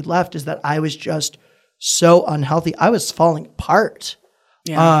reason that we left, is that I was just so unhealthy. I was falling apart.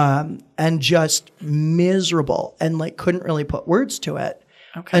 Yeah. And just miserable and couldn't really put words to it.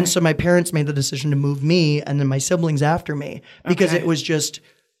 Okay. And so my parents made the decision to move me and then my siblings after me because it was just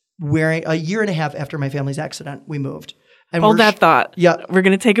a year and a half after my family's accident, we moved. And hold that thought. Yeah. We're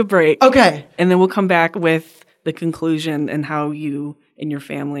going to take a break. Okay. And then we'll come back with the conclusion and how you and your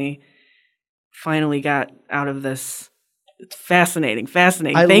family finally got out of this. It's fascinating. Thank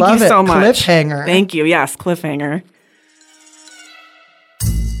you so much. Cliffhanger. Thank you. Yes, cliffhanger.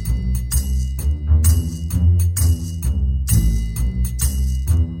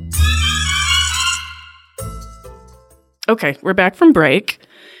 Okay, we're back from break,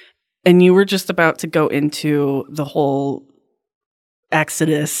 and you were just about to go into the whole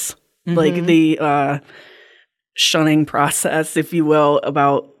exodus, like the shunning process, if you will,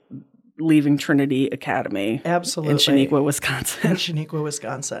 about leaving Trinity Academy. Absolutely. In Shaniqua,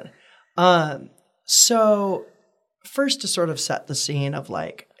 Wisconsin. So first, to sort of set the scene of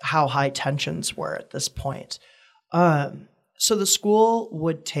how high tensions were at this point. So the school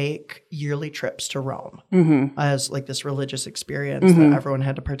would take yearly trips to Rome as this religious experience that everyone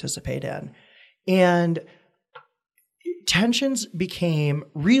had to participate in. And tensions became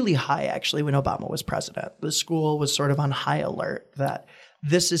really high, actually, when Obama was president. The school was sort of on high alert that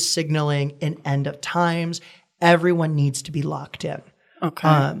this is signaling an end of times. Everyone needs to be locked in.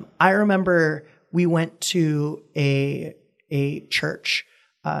 Okay. I remember we went to a church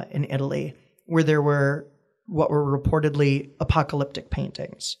in Italy where there were what were reportedly apocalyptic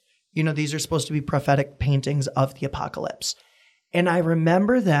paintings. These are supposed to be prophetic paintings of the apocalypse. And I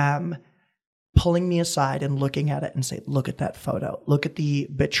remember them pulling me aside and looking at it and say, look at that photo. Look at the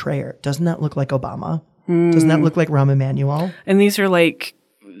betrayer. Doesn't that look like Obama? Doesn't that look like Rahm Emanuel? And these are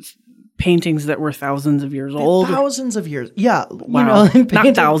paintings that were thousands of years old? Thousands of years. Yeah. Wow.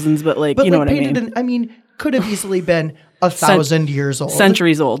 Not thousands, but what I mean. Could have easily been 1,000 years old.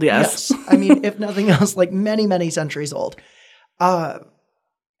 Centuries old, yes. If nothing else, many, many centuries old.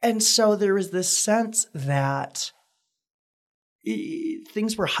 And so there was this sense that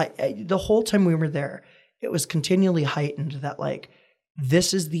things were the whole time we were there, it was continually heightened that like,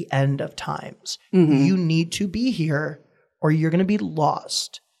 this is the end of times. You need to be here or you're going to be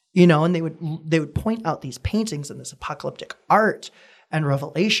lost, you know, and they would point out these paintings and this apocalyptic art and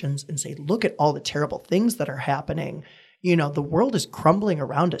revelations and say, look at all the terrible things that are happening. You know, the world is crumbling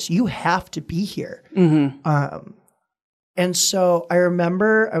around us. You have to be here. And so I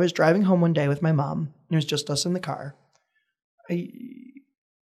remember I was driving home one day with my mom, and it was just us in the car.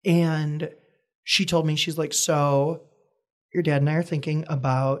 And she told me, she's like, so your dad and I are thinking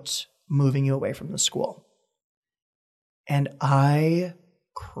about moving you away from the school. And I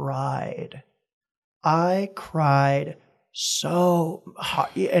cried. So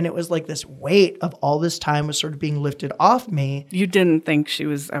hard. And it was like this weight of all this time was sort of being lifted off me. You didn't think she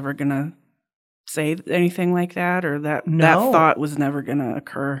was ever going to say anything like that, or that thought was never going to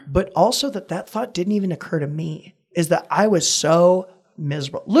occur? But also that thought didn't even occur to me, is that I was so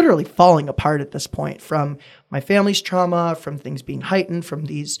miserable, literally falling apart at this point from my family's trauma, from things being heightened, from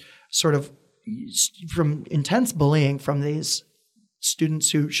these from intense bullying from these students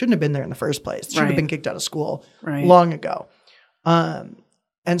who shouldn't have been there in the first place, should have been kicked out of school long ago. And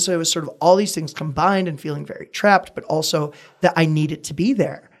so it was sort of all these things combined and feeling very trapped, but also that I needed to be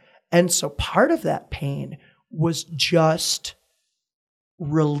there. And so part of that pain was just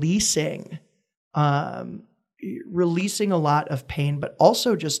releasing a lot of pain, but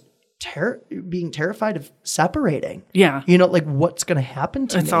also just being terrified of separating. Yeah. You know, like what's going to happen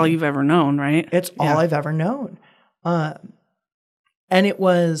to me. It's all you've ever known, right? It's all I've ever known. And it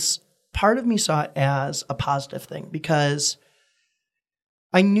was, part of me saw it as a positive thing because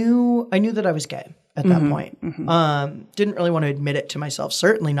I knew that I was gay at that point. Didn't really want to admit it to myself,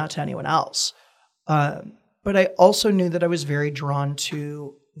 certainly not to anyone else. But I also knew that I was very drawn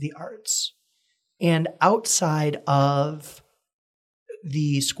to the arts. And outside of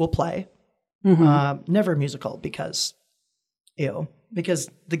the school play, never musical because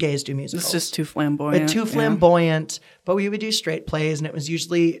the gays do musicals. It's just too flamboyant. It's too flamboyant, but we would do straight plays, and it was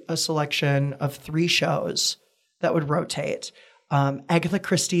usually a selection of 3 shows that would rotate. Agatha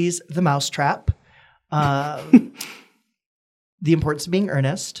Christie's The Mousetrap, The Importance of Being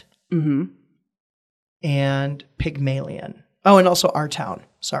Earnest, and Pygmalion. Oh, and also Our Town.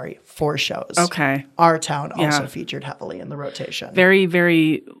 Sorry, 4 shows. Okay. Our Town also featured heavily in the rotation. Very,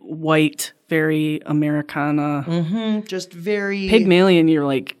 very white, very Americana. Just very... Pygmalion,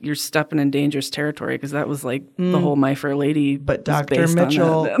 you're stepping in dangerous territory because that was like the whole My Fair Lady. But Dr.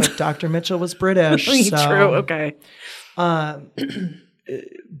 Mitchell was British. So. True, okay. But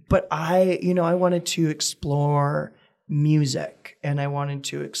I wanted to explore music, and I wanted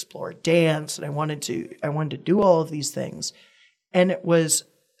to explore dance, and I wanted to do all of these things. And it was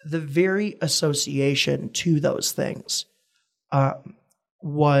the very association to those things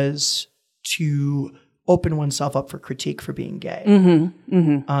was to open oneself up for critique for being gay.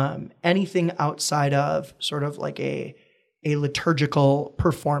 Anything outside of sort of like a liturgical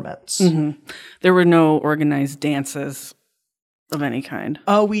performance. There were no organized dances of any kind.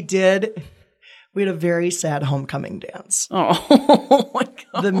 Oh, we did. We had a very sad homecoming dance. Oh my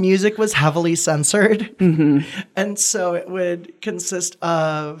God. The music was heavily censored. And so it would consist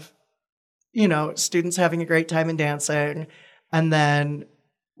of, students having a great time and dancing. And then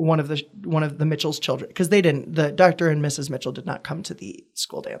one of the Mitchell's children, because the Dr. and Mrs. Mitchell did not come to the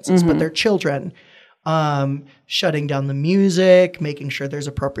school dances, but their children, shutting down the music, making sure there's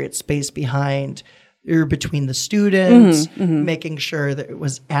appropriate space behind or between the students, making sure that it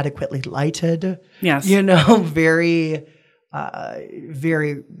was adequately lighted. Yes. Very,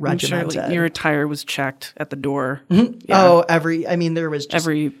 very regimented. Sure, your attire was checked at the door. Yeah. Oh, there was just...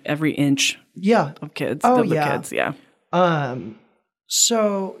 Every inch of kids. Oh, of the kids, yeah.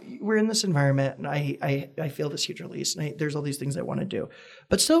 So we're in this environment, and I feel this huge release, and there's all these things I want to do.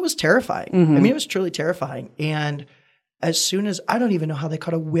 But still, it was terrifying. It was truly terrifying. And as soon as... I don't even know how they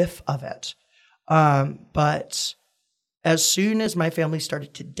caught a whiff of it. But as soon as my family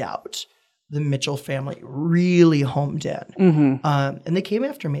started to doubt, the Mitchell family really homed in. And they came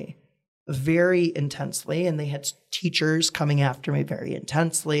after me very intensely, and they had teachers coming after me very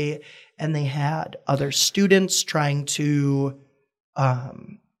intensely, and they had other students trying to...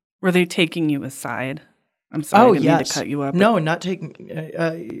 Were they taking you aside? I'm sorry, I didn't mean to cut you up. No, not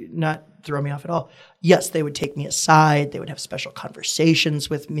throw me off at all. Yes, they would take me aside. They would have special conversations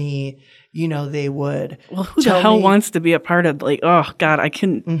with me. They would. Well, who the hell wants to be a part of oh God, I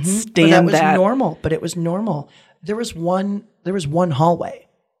couldn't stand that. But it was normal. There was one hallway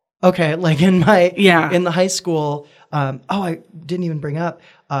Okay, like in my Yeah. in the high school. I didn't even bring up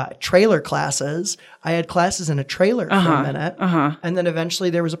trailer classes. I had classes in a trailer for a minute, and then eventually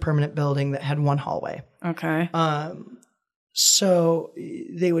there was a permanent building that had one hallway. Okay. So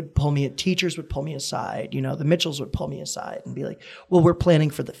they would teachers would pull me aside, the Mitchells would pull me aside and be like, well, we're planning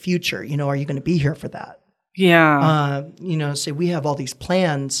for the future. Are you going to be here for that? Yeah. Say we have all these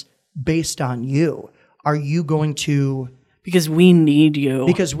plans based on you. Are you going to, because we need you.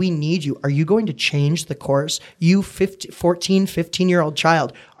 because we need you. Are you going to change the course? You 15-year-old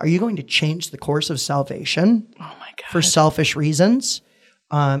child, are you going to change the course of salvation Oh my God. for selfish reasons?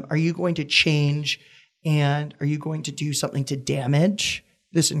 Are you going to change and are you going to do something to damage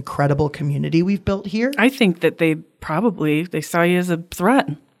this incredible community we've built here? I think that they saw you as a threat.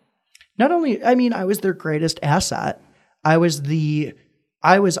 Not only, I was their greatest asset. I was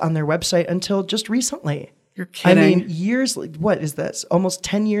on their website until just recently. You're kidding. What is this? Almost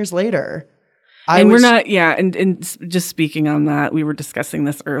 10 years later. And just speaking on that, we were discussing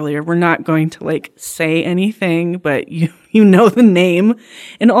this earlier. We're not going to say anything, but you know the name,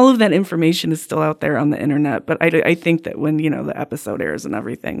 and all of that information is still out there on the internet. But I think that when the episode airs and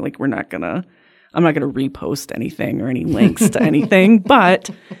everything, I'm not gonna repost anything or any links to anything. But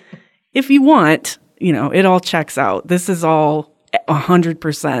if you want, it all checks out. This is all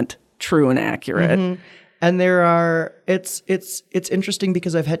 100% true and accurate. Mm-hmm. And it's interesting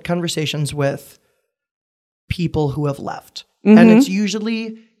because I've had conversations with people who have left. Mm-hmm. And it's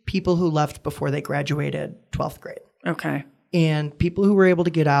usually people who left before they graduated 12th grade. Okay. And people who were able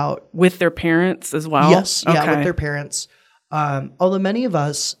to get out. With their parents as well? Yes. Yeah, okay. with their parents. Although many of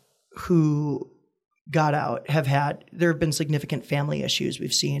us who got out there have been significant family issues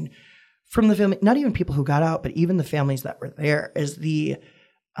we've seen from the family, not even people who got out, but even the families that were there, is the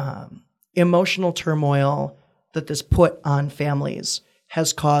emotional turmoil that this put on families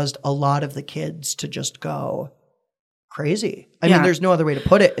has caused a lot of the kids to just go crazy. I mean, there's no other way to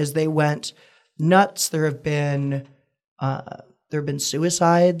put it, is they went nuts. There have been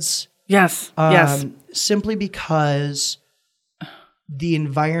suicides. Yes. Yes. Simply because the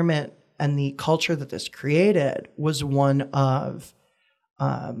environment and the culture that this created was one of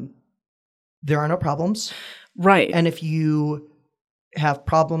there are no problems. Right. And if you have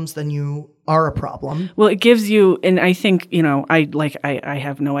problems, then you are a problem. Well, it gives you, and I think, I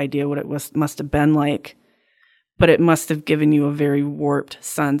have no idea what it must have been like, but it must have given you a very warped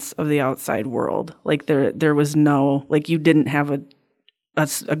sense of the outside world. There was no, you didn't have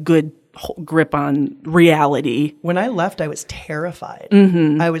a good grip on reality. When I left, I was terrified.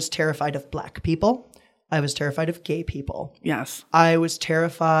 Mm-hmm. I was terrified of Black people. I was terrified of gay people. Yes. I was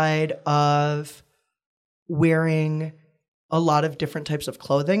terrified of wearing a lot of different types of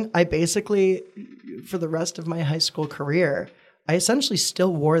clothing. I basically, for the rest of my high school career, I essentially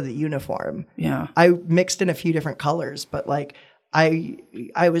still wore the uniform. Yeah. I mixed in a few different colors, but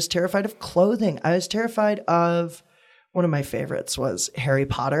I was terrified of clothing. I was terrified of, one of my favorites was Harry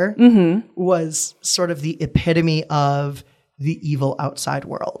Potter, was sort of the epitome of the evil outside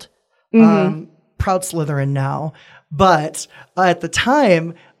world. Proud Slytherin now. But at the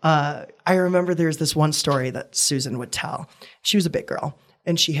time, I remember there's this one story that Susan would tell. She was a big girl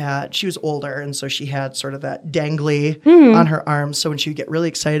and she was older. And so she had sort of that dangly on her arms. So when she would get really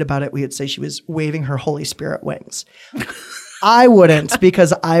excited about it, we would say she was waving her Holy Spirit wings. I wouldn't,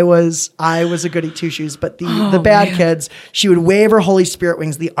 because I was a goody two shoes, but the bad kids, she would wave her Holy Spirit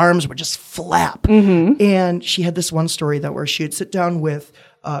wings. The arms would just flap. And she had this one story where she would sit down with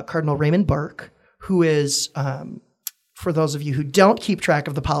Cardinal Raymond Burke, who is, for those of you who don't keep track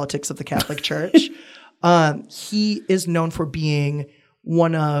of the politics of the Catholic Church, he is known for being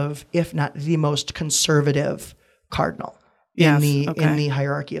one of, if not the most conservative cardinal in the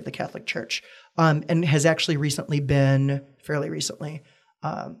hierarchy of the Catholic Church, and has actually fairly recently,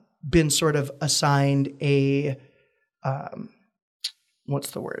 been sort of assigned a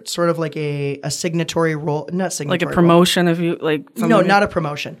what's the word? Sort of like a signatory role, not signatory, like a promotion role. of you, No, not a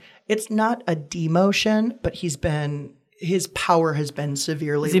promotion. It's not a demotion, but his power has been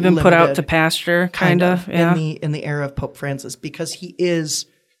severely Has he been put out to pasture, kind of? Yeah. in the era of Pope Francis, because he is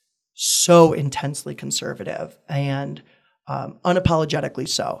so intensely conservative and unapologetically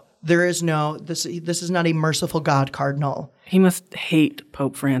so. There is no, this is not a merciful God cardinal. He must hate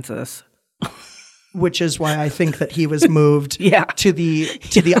Pope Francis. Which is why I think that he was moved to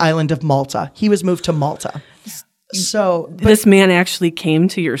the island of Malta. He was moved to Malta. So this man actually came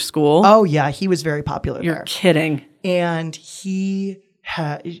to your school? Oh yeah, he was very popular You're there. kidding. And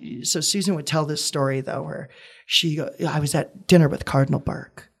so Susan would tell this story though, where I was at dinner with Cardinal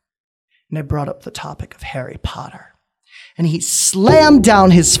Burke and I brought up the topic of Harry Potter. and he slammed down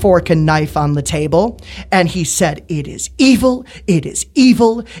his fork and knife on the table, and he said, "It is evil, it is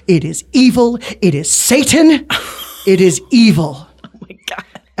evil, it is evil, it is Satan, it is evil." Oh my God.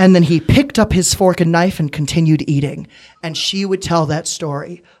 And then he picked up his fork and knife and continued eating. And she would tell that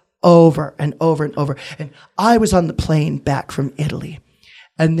story over and over and over. And I was on the plane back from Italy,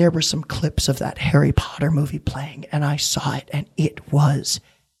 and there were some clips of that Harry Potter movie playing, and I saw it, and it was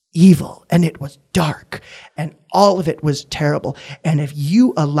evil, and it was dark, and all of it was terrible. And if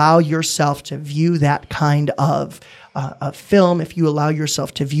you allow yourself to view that kind of film, if you allow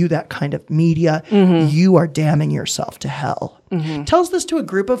yourself to view that kind of media, you are damning yourself to hell. Tells this to a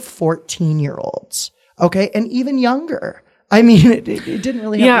group of 14-year-olds, okay, and even younger. I mean, it didn't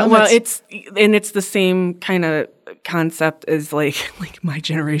really have limits. Well, it's the same kind of concept as like my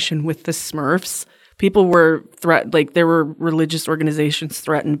generation with the Smurfs. People were there were religious organizations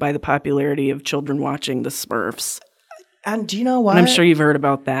threatened by the popularity of children watching the Smurfs. And do you know what? And I'm sure you've heard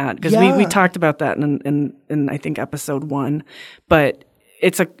about that because we talked about that in I think episode 1. But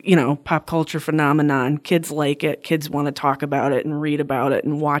it's a pop culture phenomenon. Kids like it. Kids want to talk about it and read about it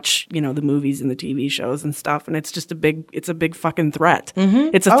and watch the movies and the TV shows and stuff. And it's just a big fucking threat.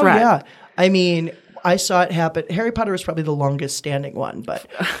 Mm-hmm. It's a threat. Yeah, I mean, I saw it happen. Harry Potter was probably the longest standing one, but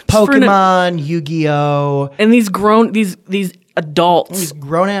Pokemon, Yu-Gi-Oh, and these adults, these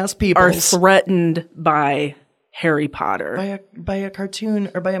grown ass people are threatened by Harry Potter by a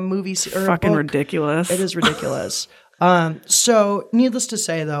cartoon or by a movie or fucking a book. Ridiculous. It is ridiculous. So needless to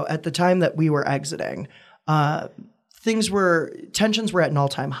say, though, at the time that we were exiting, tensions were at an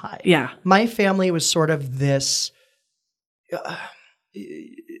all-time high. Yeah, my family was sort of this.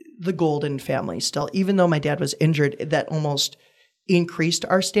 The golden family still, even though my dad was injured, that almost increased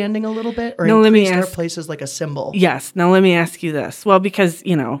our standing a little bit, or increased our place as like a symbol. Yes. Now let me ask you this. Well, because,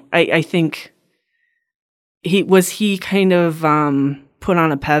 I think he kind of put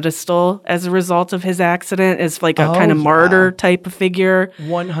on a pedestal as a result of his accident as like a kind of martyr type of figure.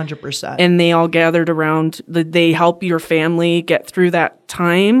 100%. And they all gathered around. Did they help your family get through that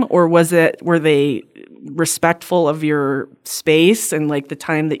time? Or were they respectful of your space and like the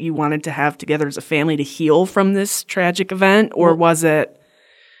time that you wanted to have together as a family to heal from this tragic event? Or was it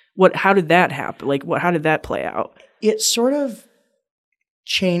how did that happen? Like how did that play out? It sort of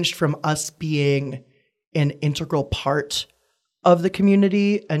changed from us being an integral part of the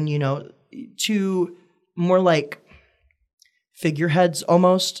community and, to more like figureheads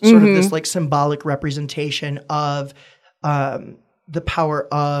almost, sort of this like symbolic representation of the power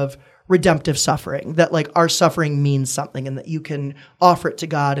of redemptive suffering, that like our suffering means something and that you can offer it to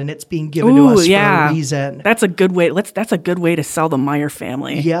God and it's being given to us for a reason. That's a good way. That's a good way to sell the Meyer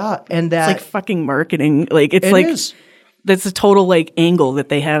family. Yeah. And that it's like fucking marketing. Like it is. That's a total like angle that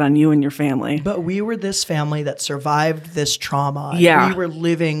they had on you and your family. But we were this family that survived this trauma. Yeah. We were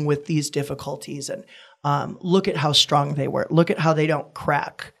living with these difficulties and look at how strong they were. Look at how they don't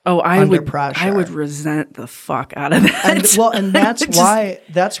crack under pressure. I would resent the fuck out of that. And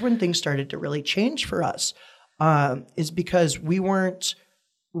that's when things started to really change for us, is because we weren't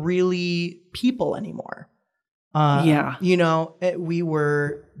really people anymore. We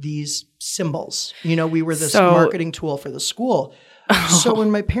were these symbols. We were this marketing tool for the school. So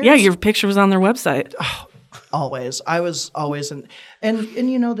when my parents... Yeah, your picture was on their website. Always. I was always and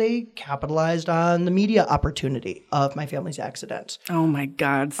they capitalized on the media opportunity of my family's accident. Oh my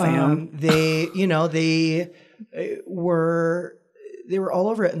God, Sam. They were all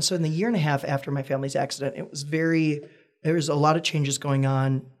over it. And so in the year and a half after my family's accident, there was a lot of changes going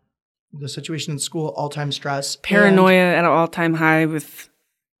on. The situation in school, all-time stress. Paranoia at an all-time high with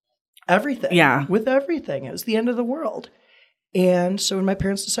everything. Yeah. With everything. It was the end of the world. And so when my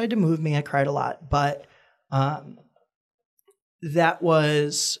parents decided to move me, I cried a lot. But that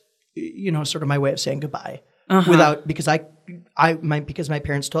was, sort of my way of saying goodbye. Because my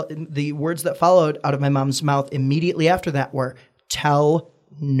parents told, the words that followed out of my mom's mouth immediately after that were, tell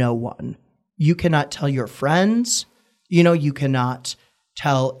no one. You cannot tell your friends. You cannot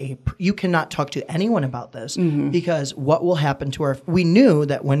talk to anyone about this because what will happen to we knew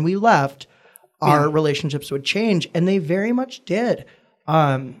that when we left, our relationships would change, and they very much did.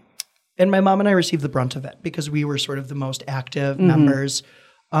 And my mom and I received the brunt of it because we were sort of the most active members.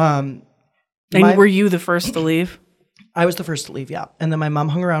 And were you the first to leave? I was the first to leave, yeah. And then my mom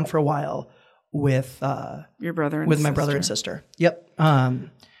hung around for a while with your brother and with my brother and sister. Yep.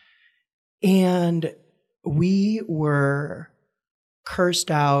 And we were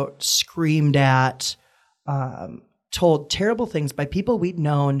cursed out, screamed at, told terrible things by people we'd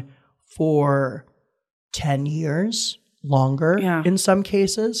known for 10 years, longer in some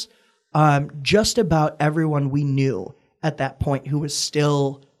cases. Just about everyone we knew at that point who was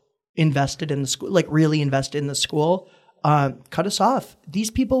still invested in the school, like really invested in the school, cut us off.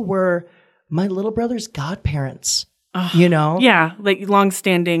 These people were my little brother's godparents, you know? Yeah, like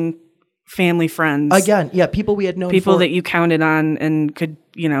longstanding family friends. Again, yeah, people we had known people for, that you counted on and could,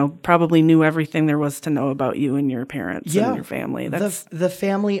 probably knew everything there was to know about you and your parents and your family. That's the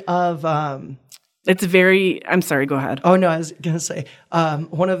family of it's very. I'm sorry. Go ahead. Oh no, I was gonna say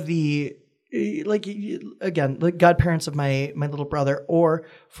one of the again the godparents of my little brother. Or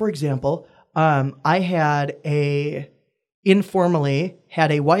for example, I had informally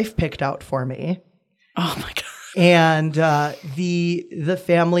had a wife picked out for me. Oh my god. And the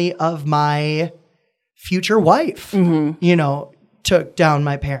family of my future wife, took down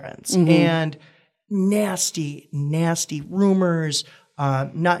my parents, and nasty rumors.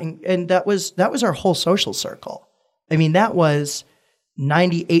 And that was our whole social circle. I mean, that was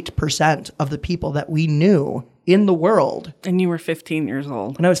 98% of the people that we knew in the world. And you were 15 years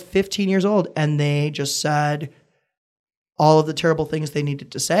old. And I was 15 years old, and they just said all of the terrible things they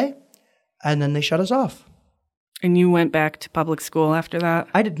needed to say, and then they shut us off. And you went back to public school after that?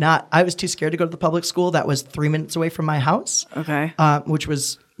 I did not. I was too scared to go to the public school that was 3 minutes away from my house. Okay. Which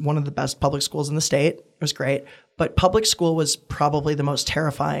was one of the best public schools in the state. It was great. But public school was probably the most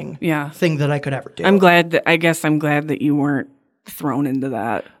terrifying thing that I could ever do. I'm glad that you weren't thrown into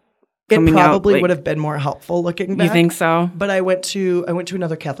that. It probably would have been more helpful looking back. You think so? But I went to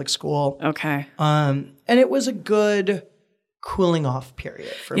another Catholic school. Okay. And it was a good cooling off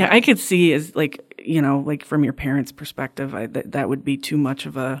period for me. Yeah, I could see as like from your parents' perspective, that would be too much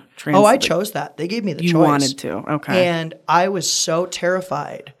of a Oh, I chose that. They gave me the choice. You wanted to. Okay. And I was so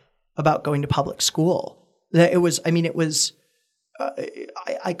terrified about going to public school that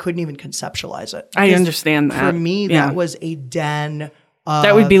I couldn't even conceptualize it. I understand that. For me, that was a den of...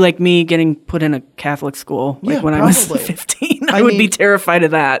 That would be like me getting put in a Catholic school when I was 15. I would be terrified of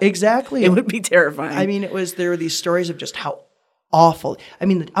that. Exactly. It would be terrifying. I mean, there were these stories of just how awful. I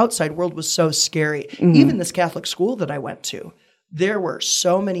mean, the outside world was so scary. Mm-hmm. Even this Catholic school that I went to, there were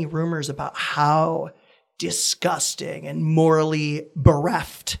so many rumors about how disgusting and morally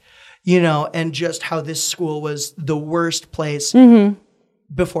bereft, and just how this school was the worst place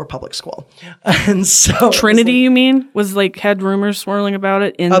before public school. And so Trinity, you mean, was had rumors swirling about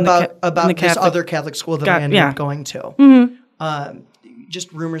it about this other Catholic school that I ended up going to. Mm-hmm.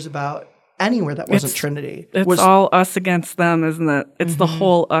 Just rumors about anywhere that wasn't Trinity. It's all us against them, isn't it? It's the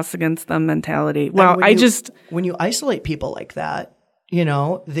whole us against them mentality. Well, when you isolate people like that,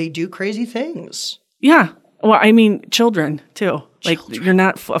 they do crazy things. Yeah. Well, I mean, children too. You're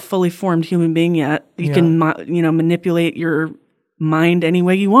not a fully formed human being yet. You can, manipulate your mind any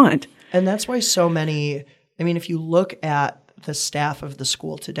way you want. And that's why so many, if you look at the staff of the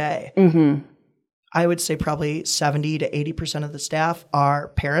school today, I would say probably 70 to 80% of the staff are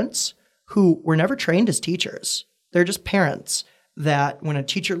parents who were never trained as teachers. They're just parents that when a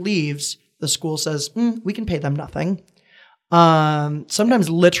teacher leaves, the school says, we can pay them nothing. Sometimes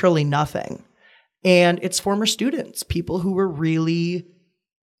literally nothing. And it's former students, people who were really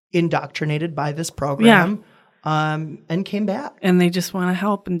indoctrinated by this program and came back. And they just want to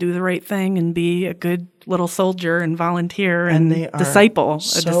help and do the right thing and be a good little soldier and volunteer and they disciple.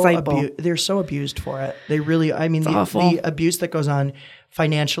 They're so abused for it. They really, the abuse that goes on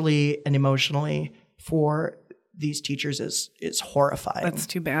financially and emotionally for these teachers is horrifying. That's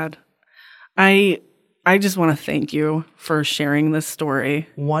too bad. I just want to thank you for sharing this story.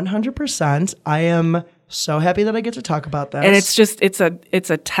 100%. I am so happy that I get to talk about this. And it's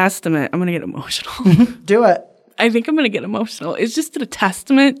a testament. I'm going to get emotional. Do it. I think I'm going to get emotional. It's just a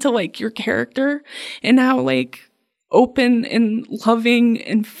testament to your character and how open and loving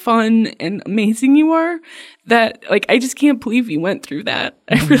and fun and amazing you are, that I just can't believe you went through that.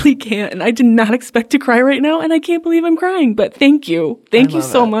 I really can't. And I did not expect to cry right now, and I can't believe I'm crying. But thank you. Thank you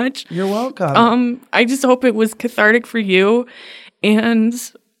so much. You're welcome. I just hope it was cathartic for you, and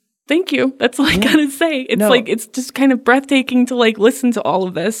thank you. That's all I gotta say. It's it's just kind of breathtaking to listen to all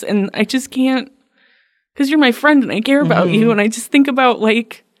of this, and I just can't, because you're my friend and I care about you, and I just think about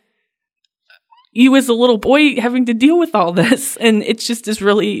you as a little boy having to deal with all this, and it's just is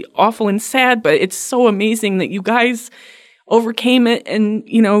really awful and sad, but it's so amazing that you guys overcame it, and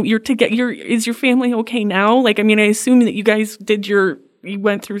you're together. Is your family okay now? I assume that you guys you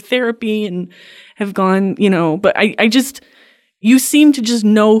went through therapy and have gone, but I just, you seem to just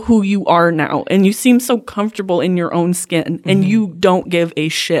know who you are now, and you seem so comfortable in your own skin, and you don't give a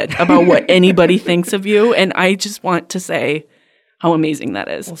shit about what anybody thinks of you, and I just want to say how amazing that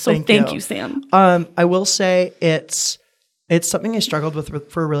is. Well, so thank you, Sam. I will say it's something I struggled with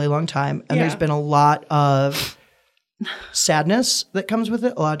for a really long time, and there's been a lot of sadness that comes with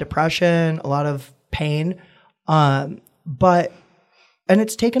it, a lot of depression, a lot of pain. And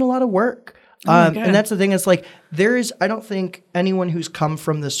it's taken a lot of work. And that's the thing. It's like, I don't think anyone who's come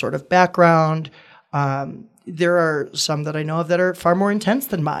from this sort of background, there are some that I know of that are far more intense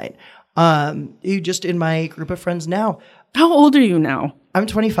than mine. Just in my group of friends now. How old are you now? I'm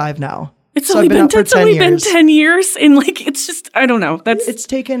 25 now. It's only been 10 years. And like, it's just, I don't know. It's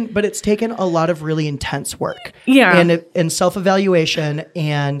taken a lot of really intense work. Yeah. And self-evaluation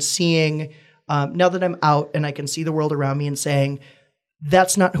and seeing, now that I'm out and I can see the world around me and saying,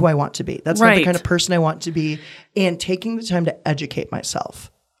 that's not who I want to be. That's not the kind of person I want to be. And taking the time to educate myself.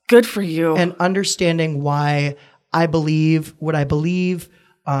 Good for you. And understanding why I believe what I believe,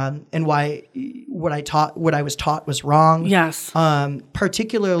 and why what I was taught was wrong. Yes.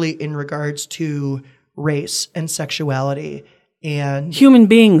 Particularly in regards to race and sexuality and human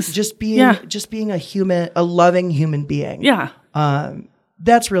beings. Just being a loving human being. Yeah.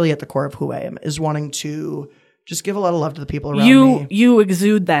 That's really at the core of who I am, is wanting to just give a lot of love to the people around me. You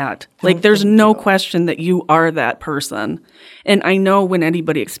exude that. Like, there's no question that you are that person. And I know when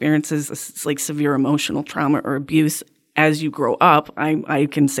anybody experiences like severe emotional trauma or abuse as you grow up, I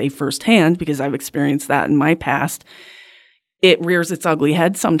can say firsthand, because I've experienced that in my past, it rears its ugly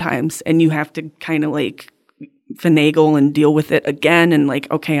head sometimes. And you have to kind of like finagle and deal with it again. And like,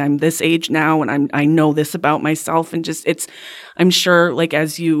 okay, I'm this age now and I know this about myself. And just, I'm sure like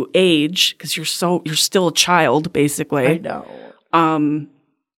as you age, because you're still a child, basically. I know.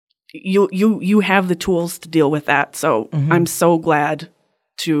 You have the tools to deal with that. So I'm so glad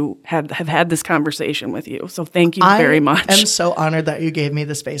to have had this conversation with you. So thank you very much. I'm so honored that you gave me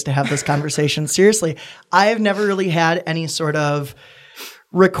the space to have this conversation. Seriously, I have never really had any sort of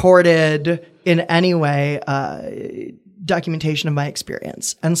recorded in any way documentation of my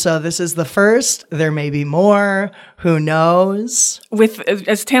experience. And so this is the first. There may be more. Who knows? With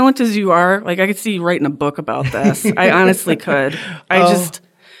as talented as you are, like I could see you writing a book about this. I honestly could.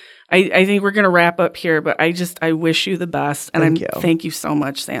 I think we're going to wrap up here, but I wish you the best. And thank you so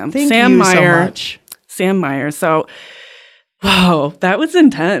much, Sam. Sam Meyer. So much. Sam Meyer. So, wow, that was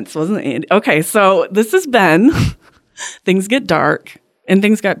intense, wasn't it, Andy? Okay, so this has been Things Get Dark, and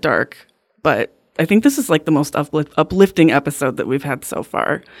things got dark, but I think this is like the most uplifting episode that we've had so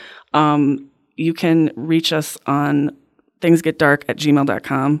far. You can reach us on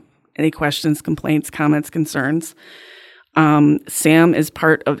thingsgetdark@gmail.com. Any questions, complaints, comments, concerns. Sam is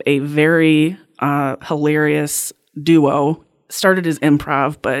part of a very hilarious duo. Started as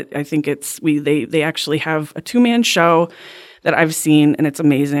improv, but I think they actually have a 2-man show that I've seen, and it's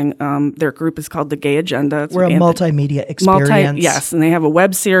amazing. Their group is called The Gay Agenda. We're a multimedia experience. Yes, and they have a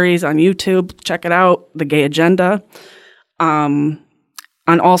web series on YouTube. Check it out, The Gay Agenda, on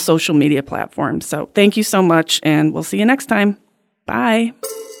all social media platforms. So thank you so much, and we'll see you next time. Bye.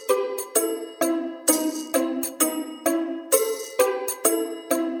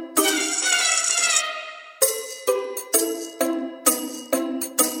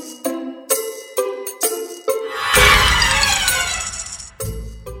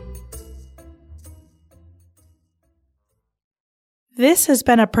 This has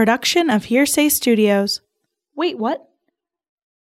been a production of Hearsay Studios. Wait, what?